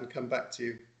answer that and come back to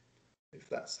you if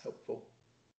that's helpful.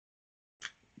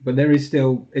 But there is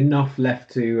still enough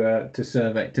left to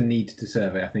survey, to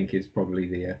survey, I think is probably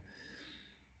the...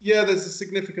 Yeah, there's a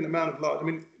significant amount of larch. I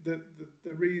mean,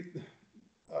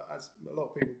 as a lot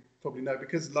of people probably know,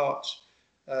 because larch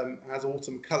has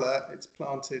autumn colour, it's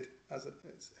planted as it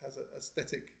has an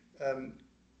aesthetic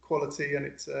quality, and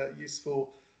it's a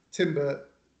useful timber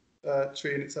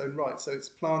tree in its own right. So it's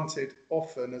planted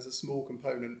often as a small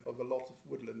component of a lot of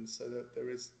woodlands, so that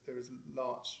there is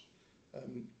larch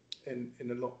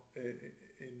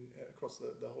across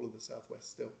the whole of the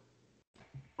southwest still.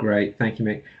 Great, thank you,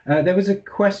 Mick. There was a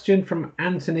question from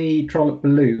Anthony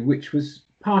Trollope-Ballou, which was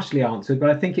partially answered, but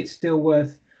I think it's still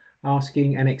worth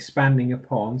asking and expanding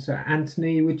upon. So,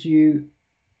 Anthony, would you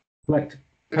like to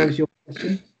pose your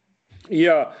question?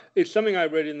 Yeah, it's something I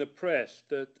read in the press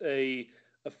that a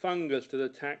fungus that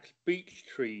attacks beech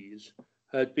trees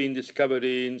had been discovered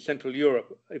in Central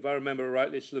Europe. If I remember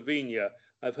rightly, Slovenia.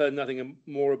 I've heard nothing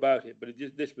more about it, but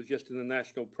this was just in the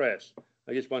national press.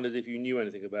 I just wondered if you knew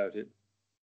anything about it.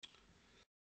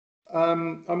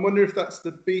 I'm wondering if that's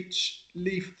the beech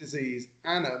leaf disease.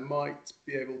 Anna might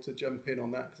be able to jump in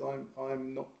on that, because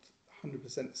I'm not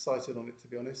 100% cited on it, to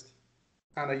be honest.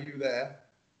 Anna, are you there?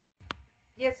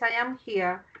 Yes, I am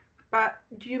here. But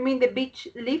do you mean the beech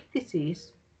leaf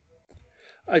disease?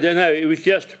 I don't know. It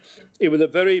was a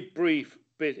very brief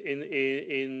bit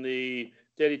in the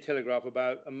Daily Telegraph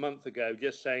about a month ago,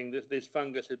 just saying that this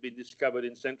fungus had been discovered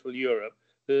in Central Europe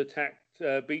that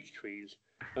attacked beech trees,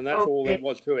 and that's all there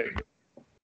was to it.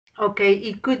 Okay,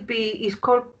 it could be. It's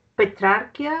called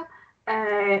Petrarchia.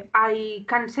 I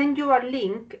can send you a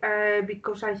link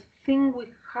because I think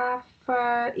we have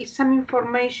some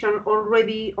information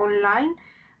already online.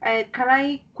 Can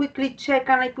I quickly check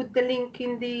and I put the link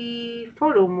in the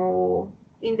forum or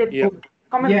in the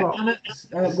comment box?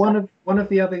 One of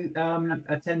the other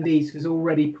attendees has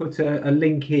already put a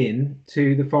link in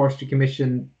to the Forestry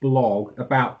Commission blog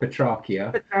about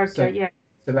Petrarchia.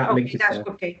 So that link is there.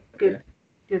 Okay, good.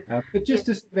 Yeah. But just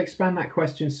to sort of expand that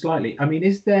question slightly, I mean,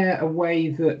 is there a way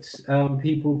that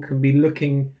people can be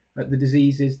looking at the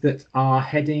diseases that are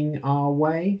heading our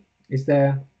way? Is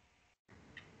there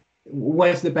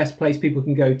where's the best place people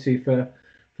can go to for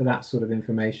that sort of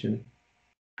information?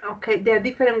 Okay, there are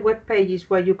different web pages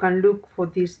where you can look for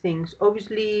these things.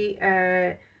 Obviously,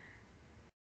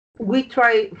 we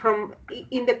try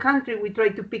in the country, we try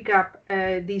to pick up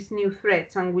these new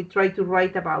threats and we try to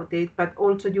write about it, but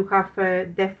also you have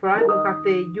DEFRA, you have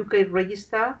the UK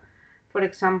register, for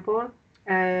example,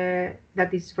 that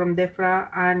is from DEFRA,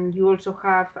 and you also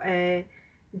have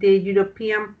the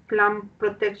European Plant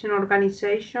Protection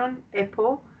Organization,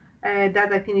 EPO,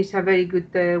 that I think is a very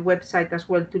good website as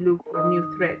well to look for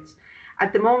new threats.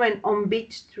 At the moment, on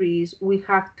beech trees, we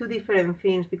have two different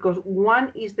things, because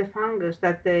one is the fungus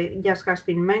that just has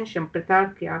been mentioned,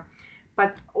 Pretarchia,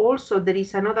 but also there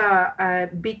is another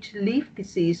beech leaf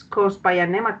disease caused by a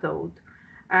nematode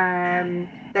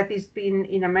that has been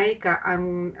in America,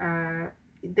 and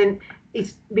then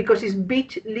it's because it's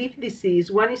beech leaf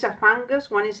disease. One is a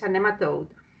fungus, one is a nematode.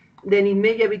 Then it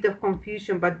may be a bit of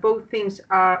confusion, but both things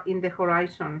are in the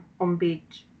horizon on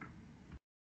beech.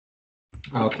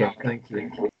 Okay, thank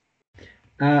you.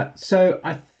 So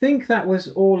I think that was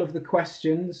all of the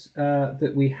questions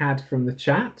that we had from the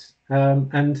chat,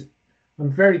 and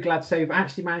I'm very glad to say we've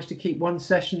actually managed to keep one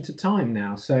session to time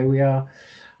now. So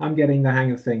I'm getting the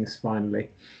hang of things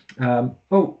finally.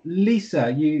 Oh,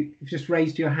 Lisa, you've just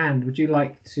raised your hand. Would you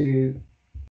like to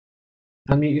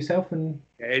unmute yourself? And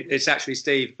it's actually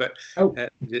Steve, but oh.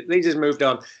 Lisa's moved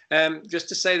on. Just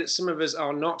to say that some of us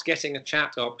are not getting a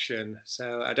chat option,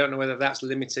 so I don't know whether that's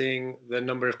limiting the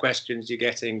number of questions you're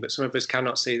getting, but some of us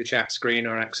cannot see the chat screen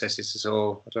or access it at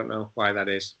all. I don't know why that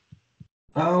is.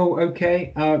 Oh,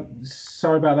 okay.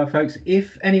 Sorry about that, folks.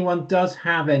 If anyone does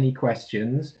have any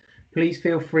questions, please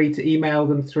feel free to email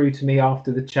them through to me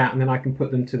after the chat, and then I can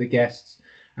put them to the guests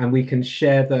and we can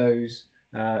share those.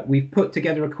 We've put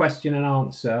together a question and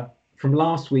answer from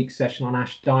last week's session on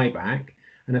ash dieback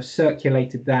and have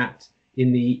circulated that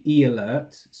in the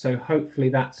e-alert. So hopefully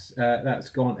that's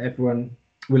gone. Everyone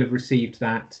will have received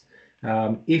that.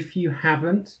 If you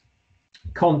haven't,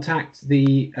 contact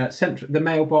the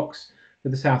mailbox for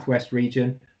the Southwest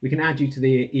region. We can add you to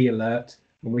the e-alert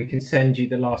and we can send you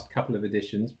the last couple of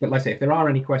editions. But like I say, if there are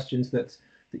any questions that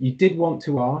you did want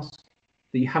to ask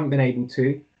that you haven't been able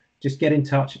to, just get in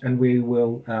touch and we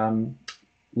will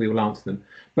answer them.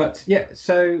 But yeah,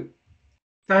 so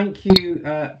thank you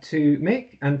to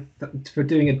Mick and for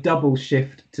doing a double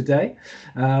shift today.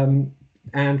 And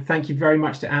thank you very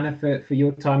much to Anna for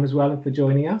your time as well and for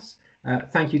joining us.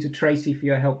 Thank you to Tracy for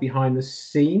your help behind the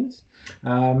scenes.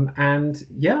 And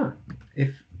yeah,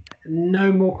 if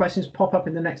no more questions pop up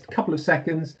in the next couple of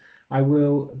seconds, I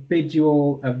will bid you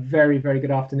all a very, very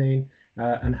good afternoon.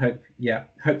 And hope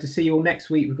to see you all next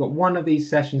week. We've got one of these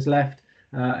sessions left,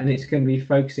 and it's going to be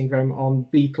focusing very much on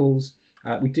beetles.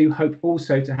 We do hope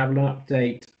also to have an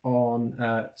update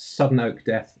on sudden oak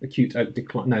death, acute oak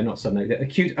decline. No, not sudden oak death,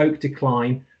 acute oak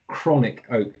decline, chronic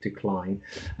oak decline.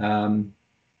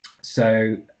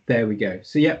 So there we go.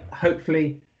 So yeah,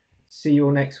 hopefully see you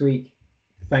all next week.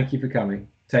 Thank you for coming.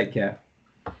 Take care.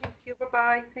 Thank you.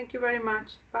 Bye-bye. Thank you very much.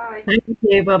 Bye. Thank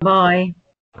you. Bye-bye.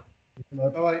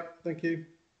 Bye. Thank you.